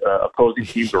looking at opposing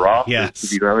teams' rosters,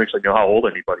 because you don't actually know how old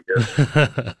anybody is.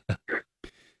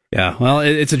 Yeah, well,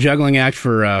 it's a juggling act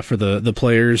for the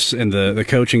players and the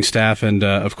coaching staff, and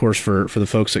of course for the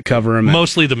folks that cover them.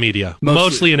 Mostly the media.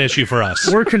 Mostly an issue for us.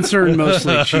 We're concerned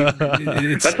mostly. That's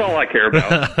all I care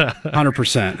about.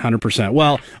 100%.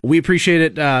 Well, we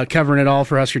appreciate it covering it all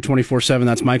for Husker 24/7.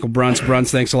 That's Michael Bruns.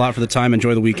 Bruns, thanks a lot for the time.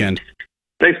 Enjoy the weekend.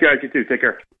 Thanks, guys. You too. Take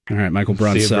care. All right, Michael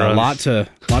Bruns. A lot to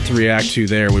react to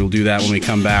there. We will do that when we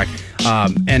come back,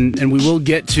 and we will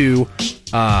get to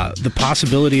the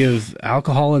possibility of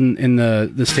alcohol in the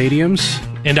stadiums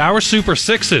and our Super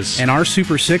Sixes.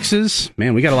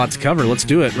 Man, we got a lot to cover. Let's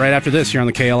do it right after this here on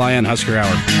the KLIN Husker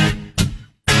Hour.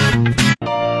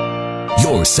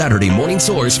 Your Saturday morning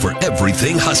source for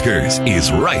everything Huskers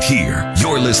is right here.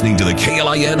 You're listening to the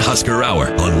KLIN Husker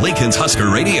Hour on Lincoln's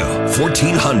Husker Radio,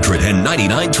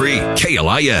 1499.3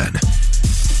 KLIN.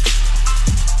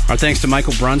 Our thanks to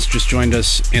Michael Bruns, just joined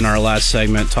us in our last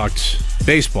segment, talked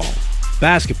baseball,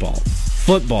 basketball,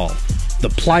 football, the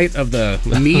plight of the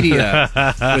media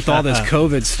with all this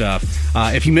COVID stuff.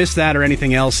 If you missed that or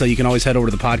anything else, you can always head over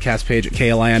to the podcast page at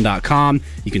KLIN.com.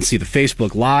 You can see the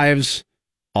Facebook Lives,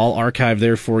 all archived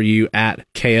there for you at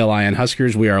KLIN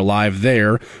Huskers. We are live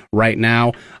there right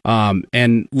now.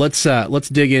 And let's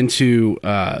dig into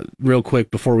real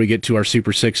quick before we get to our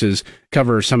Super Sixes,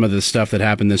 cover some of the stuff that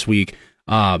happened this week.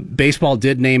 Baseball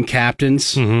did name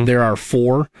captains. Mm-hmm. There are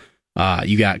 4.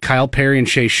 You got Kyle Perry and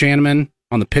Shea Shanneman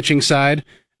on the pitching side,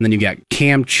 and then you got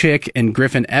Cam Chick and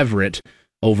Griffin Everett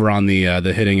over on the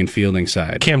hitting and fielding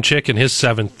side. Cam Chick in his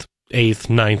 7th, 8th,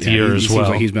 9th year as well. Seems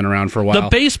like he's been around for a while. The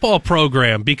baseball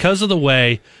program, because of the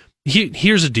way,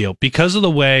 here's the deal, because of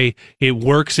the way it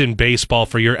works in baseball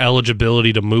for your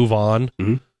eligibility to move on,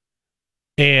 mm-hmm.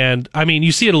 and I mean,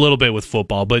 you see it a little bit with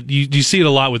football, but you see it a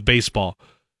lot with baseball.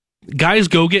 Guys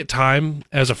go get time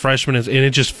as a freshman, and it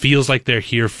just feels like they're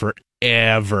here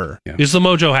forever. Yeah. It's the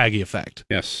Mojo Hagge effect.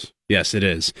 Yes, it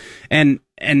is, and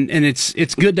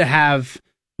it's good to have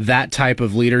that type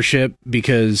of leadership,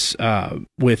 because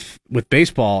with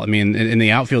baseball, I mean, in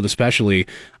the outfield especially,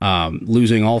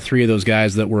 losing all 3 of those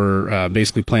guys that were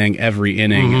basically playing every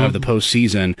inning mm-hmm. of the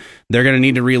postseason, they're going to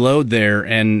need to reload there.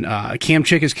 And Cam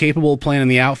Chick is capable of playing in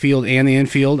the outfield and the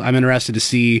infield. I'm interested to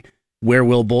see where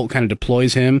Will Bolt kind of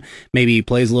deploys him. Maybe he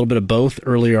plays a little bit of both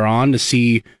earlier on to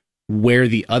see where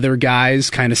the other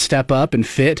guys kind of step up and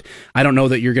fit. I don't know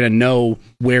that you're going to know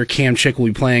where Cam Chick will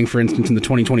be playing, for instance, in the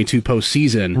 2022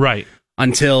 postseason. Right.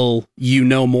 Until you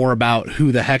know more about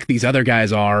who the heck these other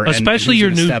guys are, especially your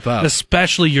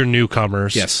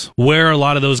newcomers. Yes, where a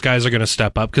lot of those guys are going to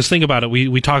step up. Because think about it,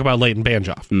 we talk about Leighton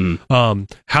Banjoff,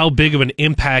 how big of an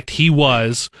impact he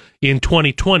was in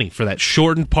 2020 for that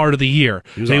shortened part of the year.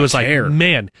 He was like,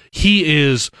 man, he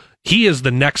is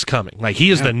the next coming. Like, he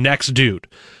is the next dude.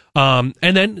 And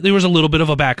then there was a little bit of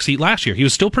a backseat last year. He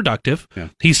was still productive. Yeah.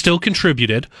 He still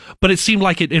contributed, but it seemed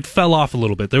like it fell off a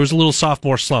little bit. There was a little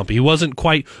sophomore slump. He wasn't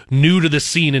quite new to the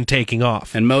scene and taking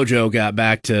off. And Mojo got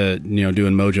back to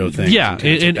doing Mojo things. Yeah,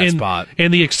 and spot.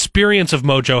 And the experience of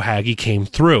Mojo Hagge came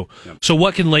through. Yep. So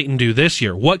what can Leighton do this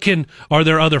year? Are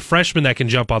there other freshmen that can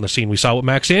jump on the scene? We saw what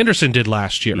Max Anderson did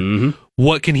last year. Mm-hmm.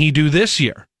 What can he do this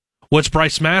year? What's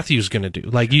Bryce Matthews going to do?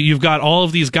 Like you've got all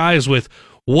of these guys with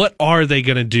what are they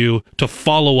going to do to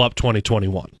follow up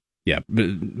 2021? Yeah,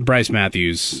 Bryce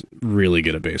Matthews, really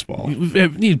good at baseball.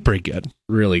 He's pretty good.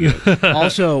 Really good.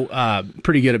 Also,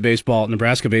 pretty good at baseball.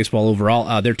 Nebraska baseball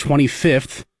overall. They're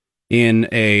 25th in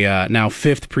a now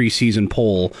 5th preseason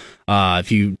poll.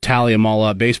 If you tally them all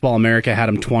up, Baseball America had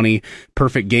them 20.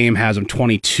 Perfect Game has them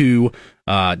 22.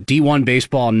 D1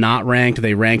 baseball not ranked.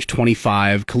 They ranked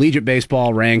 25. Collegiate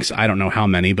baseball ranks, I don't know how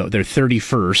many, but they're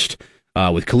 31st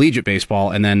with collegiate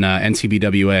baseball. And then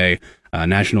NCBWA,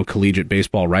 National Collegiate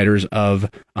Baseball Writers of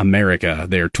America,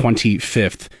 they're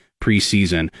 25th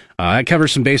preseason. That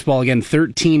covers some baseball. Again,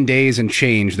 13 days and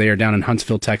change. They are down in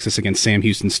Huntsville, Texas against Sam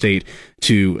Houston State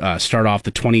to start off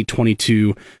the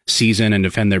 2022 season and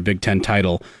defend their Big Ten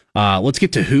title. Let's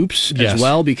get to hoops as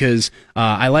well, because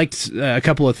I liked a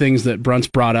couple of things that Brunt's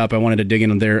brought up. I wanted to dig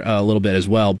in there a little bit as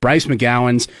well. Bryce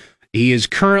McGowens, he is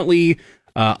currently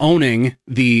owning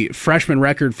the freshman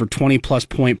record for 20-plus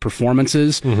point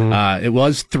performances. Mm-hmm. It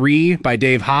was 3 by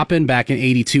Dave Hoppin back in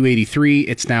 82-83.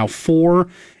 It's now 4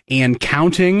 and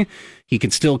counting. He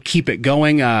can still keep it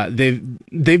going.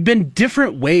 They've been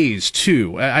different ways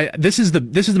too. This is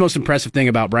the most impressive thing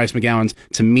about Bryce McGowens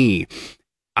to me.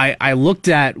 I looked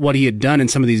at what he had done in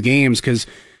some of these games, because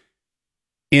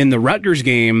in the Rutgers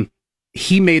game,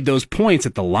 he made those points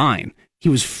at the line. He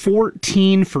was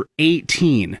 14 for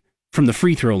 18 from the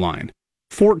free throw line.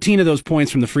 14 of those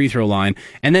points from the free throw line.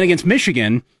 And then against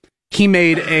Michigan, he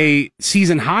made a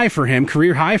season high for him,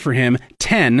 career high for him,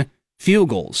 10 field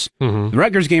goals. Mm-hmm. The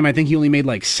Rutgers game, I think he only made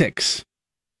like 6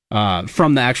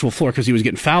 from the actual floor because he was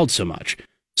getting fouled so much.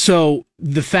 So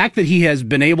the fact that he has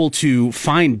been able to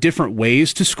find different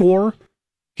ways to score,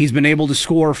 he's been able to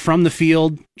score from the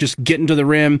field, just getting to the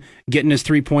rim, getting his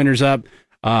 3-pointers up.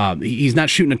 He's not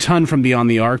shooting a ton from beyond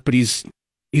the arc, but he's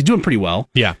doing pretty well.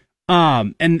 Yeah.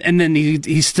 And then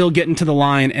he's still getting to the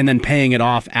line and then paying it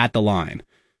off at the line.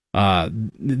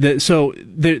 So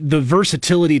the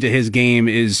versatility to his game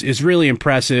is really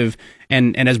impressive.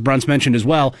 And as Brunt's mentioned as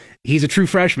well, he's a true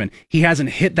freshman. He hasn't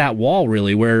hit that wall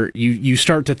really where you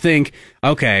start to think,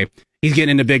 okay, he's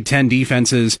getting into Big Ten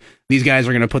defenses. These guys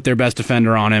are going to put their best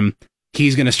defender on him.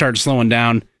 He's going to start slowing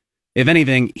down. If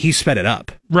anything, he sped it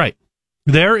up. Right.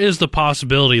 There is the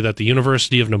possibility that the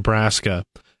University of Nebraska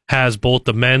has both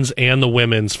the men's and the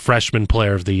women's freshman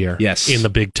player of the year in the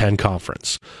Big Ten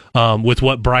Conference. With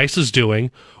what Bryce is doing,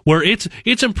 where it's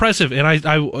impressive. And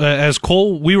I as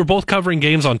Cole, we were both covering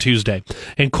games on Tuesday,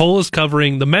 and Cole is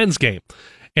covering the men's game.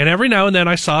 And every now and then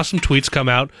I saw some tweets come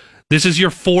out. This is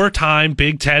your 4-time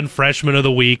Big Ten Freshman of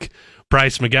the Week,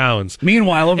 Bryce McGowens.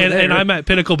 Meanwhile, over there. And I'm at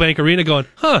Pinnacle Bank Arena going,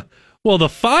 well, the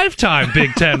 5-time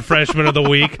Big Ten Freshman of the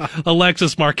Week,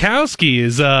 Alexis Markowski,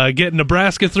 is getting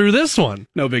Nebraska through this one.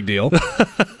 No big deal.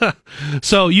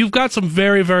 So you've got some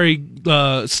very, very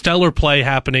stellar play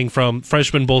happening from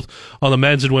freshmen, both on the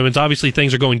men's and women's. Obviously,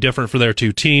 things are going different for their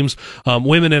two teams.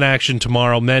 Women in action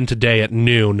tomorrow, men today at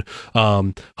noon,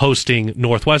 hosting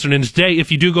Northwestern. And today,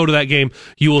 if you do go to that game,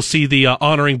 you will see the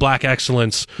Honoring Black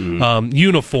Excellence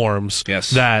uniforms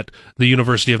that the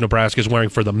University of Nebraska is wearing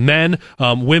for the men.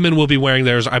 Women will be wearing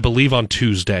theirs, I believe, on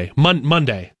Tuesday,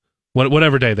 Monday,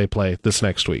 whatever day they play this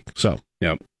next week. So,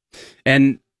 yep.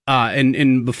 And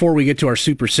before we get to our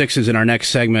Super Sixes in our next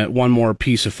segment, one more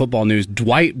piece of football news: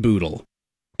 Dwight Boodle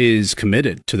is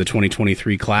committed to the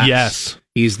 2023 class. Yes,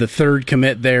 he's the third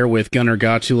commit there with Gunnar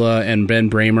Gotula and Ben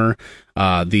Bramer,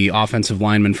 the offensive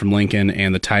lineman from Lincoln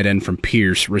and the tight end from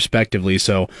Pierce, respectively.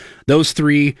 So those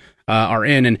three are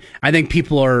in, and I think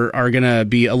people are going to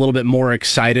be a little bit more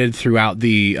excited throughout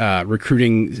the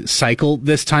recruiting cycle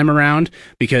this time around,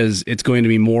 because it's going to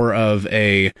be more of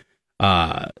an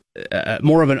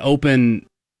open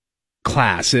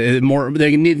class. They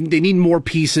need more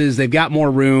pieces. They've got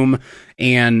more room,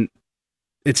 and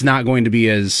it's not going to be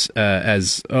as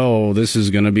this is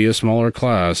going to be a smaller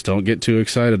class. Don't get too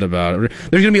excited about it.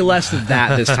 There's going to be less of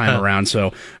that this time around.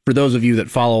 So for those of you that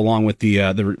follow along with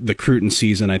the recruiting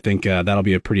season, I think that'll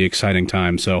be a pretty exciting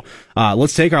time. So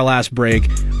let's take our last break.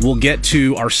 We'll get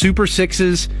to our Super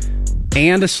Sixes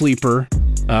and a sleeper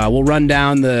We'll run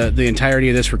down the entirety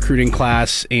of this recruiting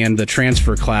class and the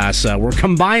transfer class. We're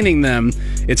combining them.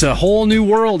 It's a whole new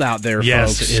world out there,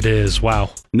 yes, folks. Yes, it is. Wow.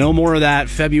 No more of that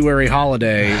February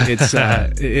holiday. It's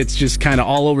it's just kind of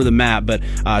all over the map. But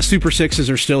Super Sixes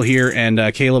are still here,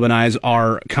 and Caleb and I's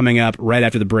are coming up right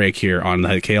after the break here on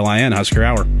the KLIN Husker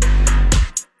Hour.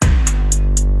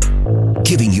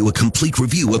 Giving you a complete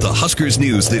review of the Huskers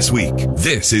news this week.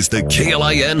 This is the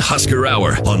KLIN Husker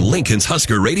Hour on Lincoln's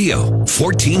Husker Radio,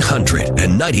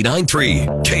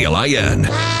 1499.3 KLIN.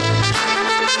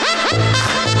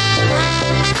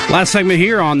 Last segment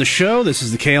here on the show. This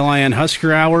is the KLIN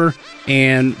Husker Hour,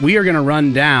 and we are going to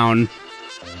run down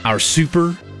our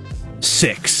Super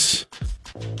Six.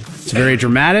 It's very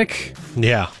dramatic.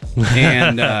 Yeah.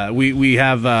 And we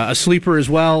have a sleeper as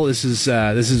well. This is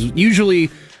usually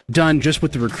done just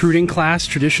with the recruiting class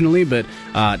traditionally, but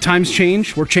times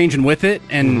change. We're changing with it,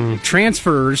 and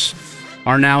transfers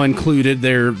are now included.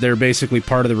 They're basically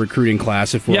part of the recruiting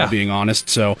class, if we're all being honest.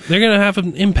 So they're going to have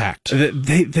an impact.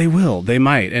 They will. They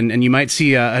might, and you might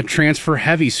see a transfer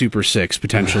heavy Super Six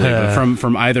potentially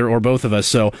from either or both of us.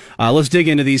 So let's dig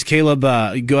into these. Caleb,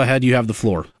 go ahead. You have the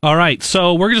floor. All right.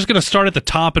 So we're just going to start at the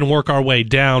top and work our way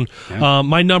down. Yeah.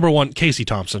 My number one, Casey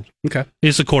Thompson. Okay,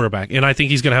 is the quarterback, and I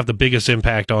think he's going to have the biggest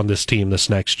impact on this team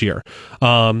this next year.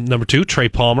 Number two, Trey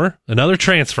Palmer, another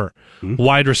transfer,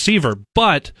 wide receiver,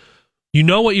 but you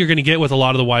know what you're going to get with a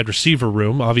lot of the wide receiver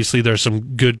room. Obviously, there's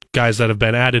some good guys that have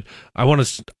been added. I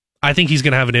think he's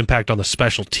going to have an impact on the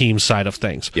special teams side of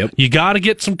things. Yep. You got to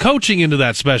get some coaching into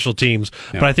that special teams,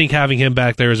 but I think having him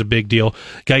back there is a big deal.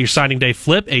 Got your signing day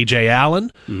flip, A.J.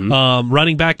 Allen,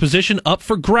 running back position up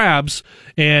for grabs,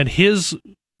 and his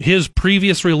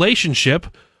previous relationship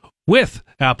with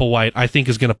Applewhite, I think,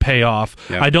 is going to pay off.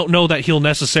 Yep. I don't know that he'll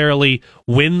necessarily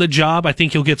win the job. I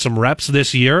think he'll get some reps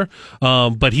this year,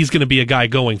 but he's going to be a guy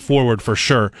going forward for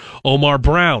sure. Omar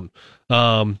Brown,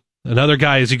 another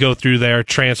guy as you go through there,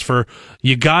 transfer.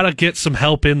 You got to get some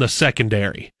help in the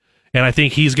secondary, and I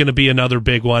think he's going to be another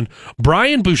big one.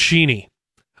 Brian Buschini,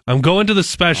 I'm going to the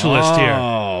specialist here.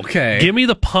 Oh, okay. Give me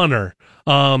the punter.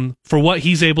 For what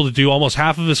he's able to do, almost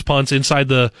half of his punts inside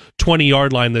the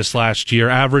 20-yard line this last year,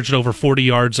 averaged over 40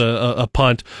 yards a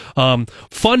punt.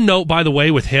 Fun note, by the way,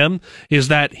 with him is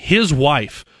that his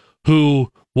wife,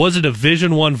 who was a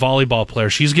Division I volleyball player,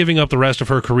 she's giving up the rest of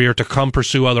her career to come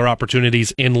pursue other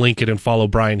opportunities in Lincoln and follow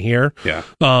Brian here. Yeah.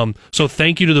 So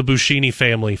thank you to the Buschini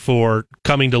family for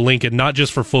coming to Lincoln, not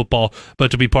just for football,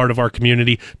 but to be part of our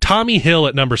community. Tommy Hill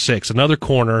at number 6, another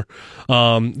corner,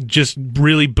 just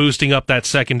really boosting up that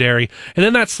secondary. And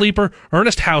then that sleeper,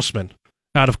 Ernest Hausman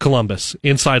out of Columbus,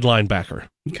 inside linebacker.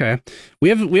 Okay, we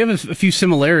have a few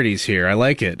similarities here. I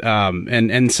like it,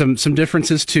 and some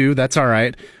differences too. That's all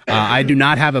right. I do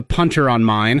not have a punter on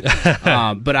mine,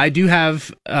 but I do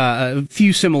have a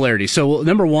few similarities. So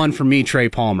number one for me, Trey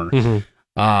Palmer.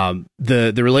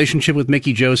 The relationship with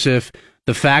Mickey Joseph,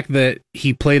 the fact that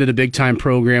he played at a big time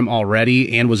program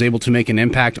already and was able to make an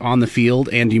impact on the field,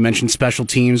 and you mentioned special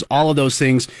teams, all of those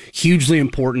things hugely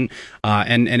important.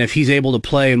 And if he's able to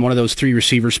play in one of those 3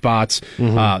 receiver spots,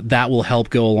 that will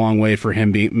help go a long way for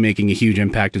him making a huge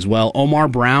impact as well. Omar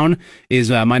Brown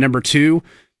is my number 2.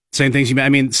 Same things.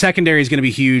 Secondary is going to be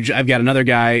huge. I've got another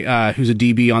guy who's a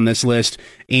DB on this list,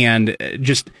 and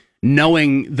just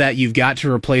knowing that you've got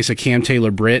to replace a Cam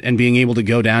Taylor-Britt and being able to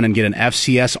go down and get an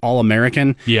FCS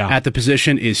All-American at the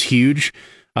position is huge.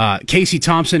 Casey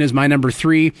Thompson is my number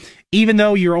 3. Even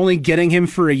though you're only getting him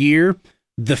for a year,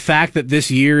 the fact that this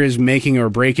year is making or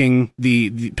breaking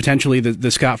the potentially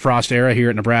the Scott Frost era here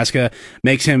at Nebraska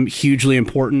makes him hugely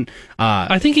important.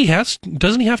 I think he has.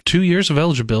 Doesn't he have 2 years of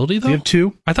eligibility though? Does he have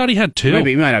 2? I thought he had 2.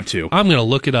 Maybe he might have 2. I'm going to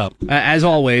look it up. As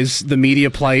always, the media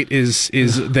plight is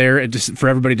there for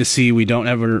everybody to see. We don't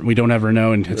ever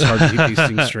know, and it's hard to keep these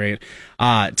things straight.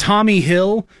 Tommy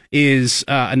Hill is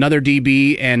another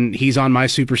DB, and he's on my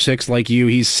Super 6 like you.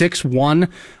 He's 6'1",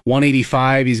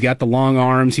 185. He's got the long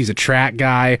arms. He's a track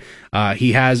guy.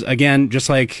 He has, again, just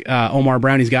like Omar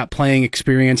Brown, he's got playing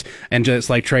experience, and just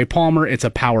like Trey Palmer, it's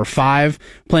a Power 5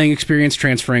 playing experience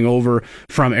transferring over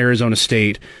from Arizona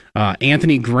State.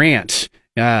 Anthony Grant.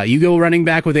 You go running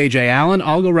back with A.J. Allen.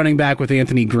 I'll go running back with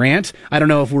Anthony Grant. I don't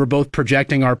know if we're both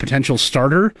projecting our potential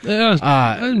starter.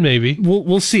 Maybe.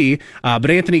 We'll see. But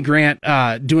Anthony Grant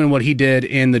doing what he did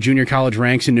in the junior college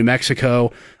ranks in New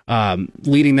Mexico,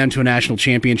 leading them to a national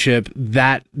championship.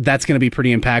 That's going to be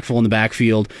pretty impactful in the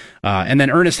backfield. And then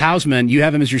Ernest Hausman, you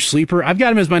have him as your sleeper. I've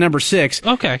got him as my number 6.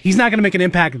 Okay. He's not going to make an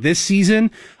impact this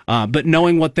season, but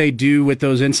knowing what they do with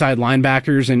those inside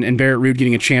linebackers and Barrett Ruud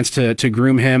getting a chance to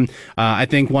groom him, I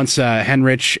think once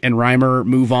Henrich and Reimer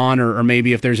move on, or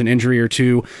maybe if there's an injury or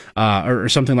two or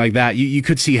something like that, you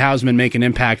could see Hausman make an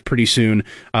impact pretty soon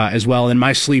as well. And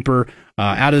my sleeper,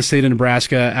 out of the state of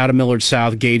Nebraska, out of Millard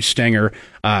South, Gage Stenger.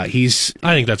 I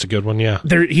think that's a good one, yeah.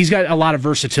 He's got a lot of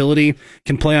versatility,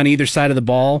 can play on either side of the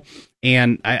ball,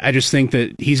 and I just think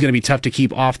that he's going to be tough to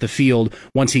keep off the field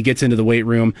once he gets into the weight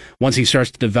room, once he starts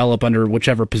to develop under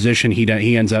whichever position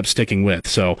he ends up sticking with.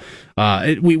 So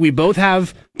we both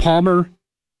have Palmer,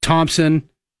 Thompson,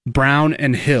 Brown,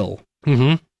 and Hill.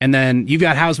 Mm-hmm. And then you've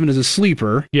got Hausman as a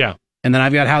sleeper. Yeah. And then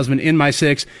I've got Hausman in my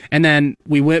 6. And then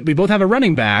we both have a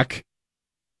running back.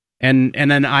 And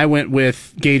then I went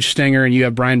with Gage Stenger, and you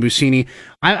have Brian Buccini.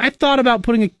 I thought about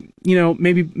putting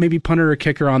maybe punter or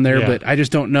kicker on there, but I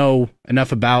just don't know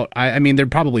enough about. I mean, they're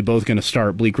probably both going to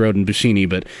start, Bleak Road and Buccini,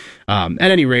 but at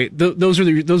any rate, those are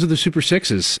the Super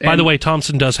Sixes. By the way,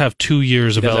 Thompson does have 2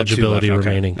 years of eligibility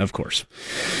remaining, of course.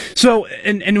 So,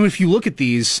 and if you look at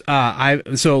these,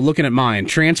 looking at mine,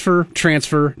 transfer,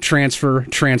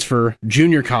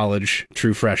 junior college,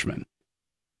 true freshman.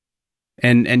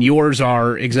 And yours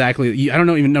are exactly. I don't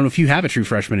even know if you have a true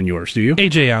freshman in yours. Do you?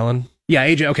 AJ Allen. Yeah,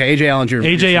 AJ. Okay, AJ Allen's your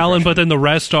AJ Allen, freshman. but then the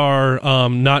rest are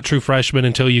not true freshmen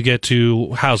until you get to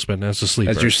Hausman as a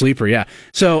sleeper. As your sleeper, yeah.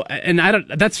 So, and I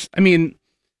don't. That's. I mean,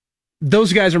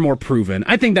 those guys are more proven.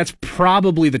 I think that's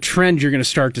probably the trend you're going to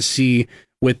start to see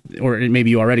with, or maybe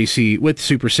you already see with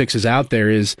Super Sixes out there,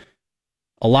 is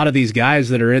a lot of these guys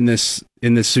that are in this,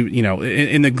 in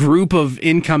the group of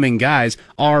incoming guys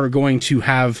are going to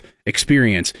have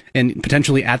experience and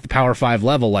potentially at the Power 5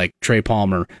 level, like Trey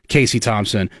Palmer, Casey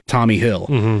Thompson, Tommy Hill.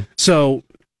 Mm-hmm. So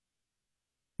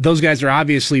those guys are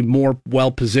obviously more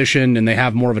well positioned and they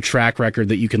have more of a track record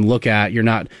that you can look at. You're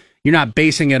not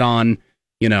basing it on,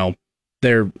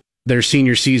 their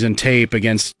senior season tape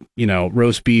against,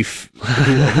 roast beef,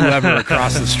 whoever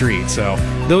across the street. So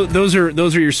those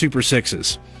are your Super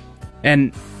Sixes.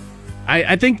 And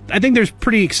I think there's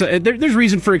there's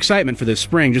reason for excitement for this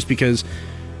spring, just because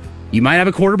you might have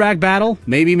a quarterback battle,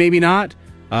 maybe not.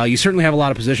 You certainly have a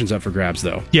lot of positions up for grabs,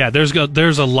 though. Yeah,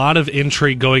 there's a lot of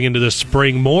intrigue going into the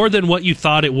spring, more than what you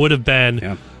thought it would have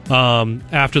been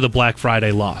after the Black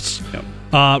Friday loss. Yep.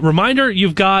 Reminder,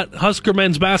 you've got Husker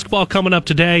men's basketball coming up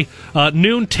today.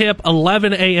 Noon tip,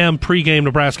 11 a.m. pregame,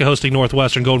 Nebraska hosting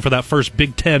Northwestern, going for that first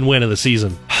Big Ten win of the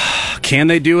season. Can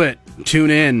they do it? Tune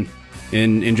in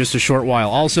just a short while.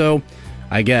 Also,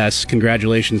 I guess,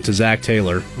 congratulations to Zach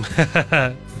Taylor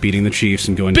beating the Chiefs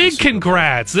and going Big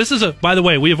congrats. This is by the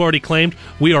way, we have already claimed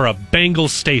we are a Bengals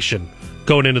station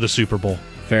going into the Super Bowl.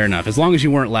 Fair enough, as long as you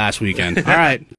weren't last weekend. All right.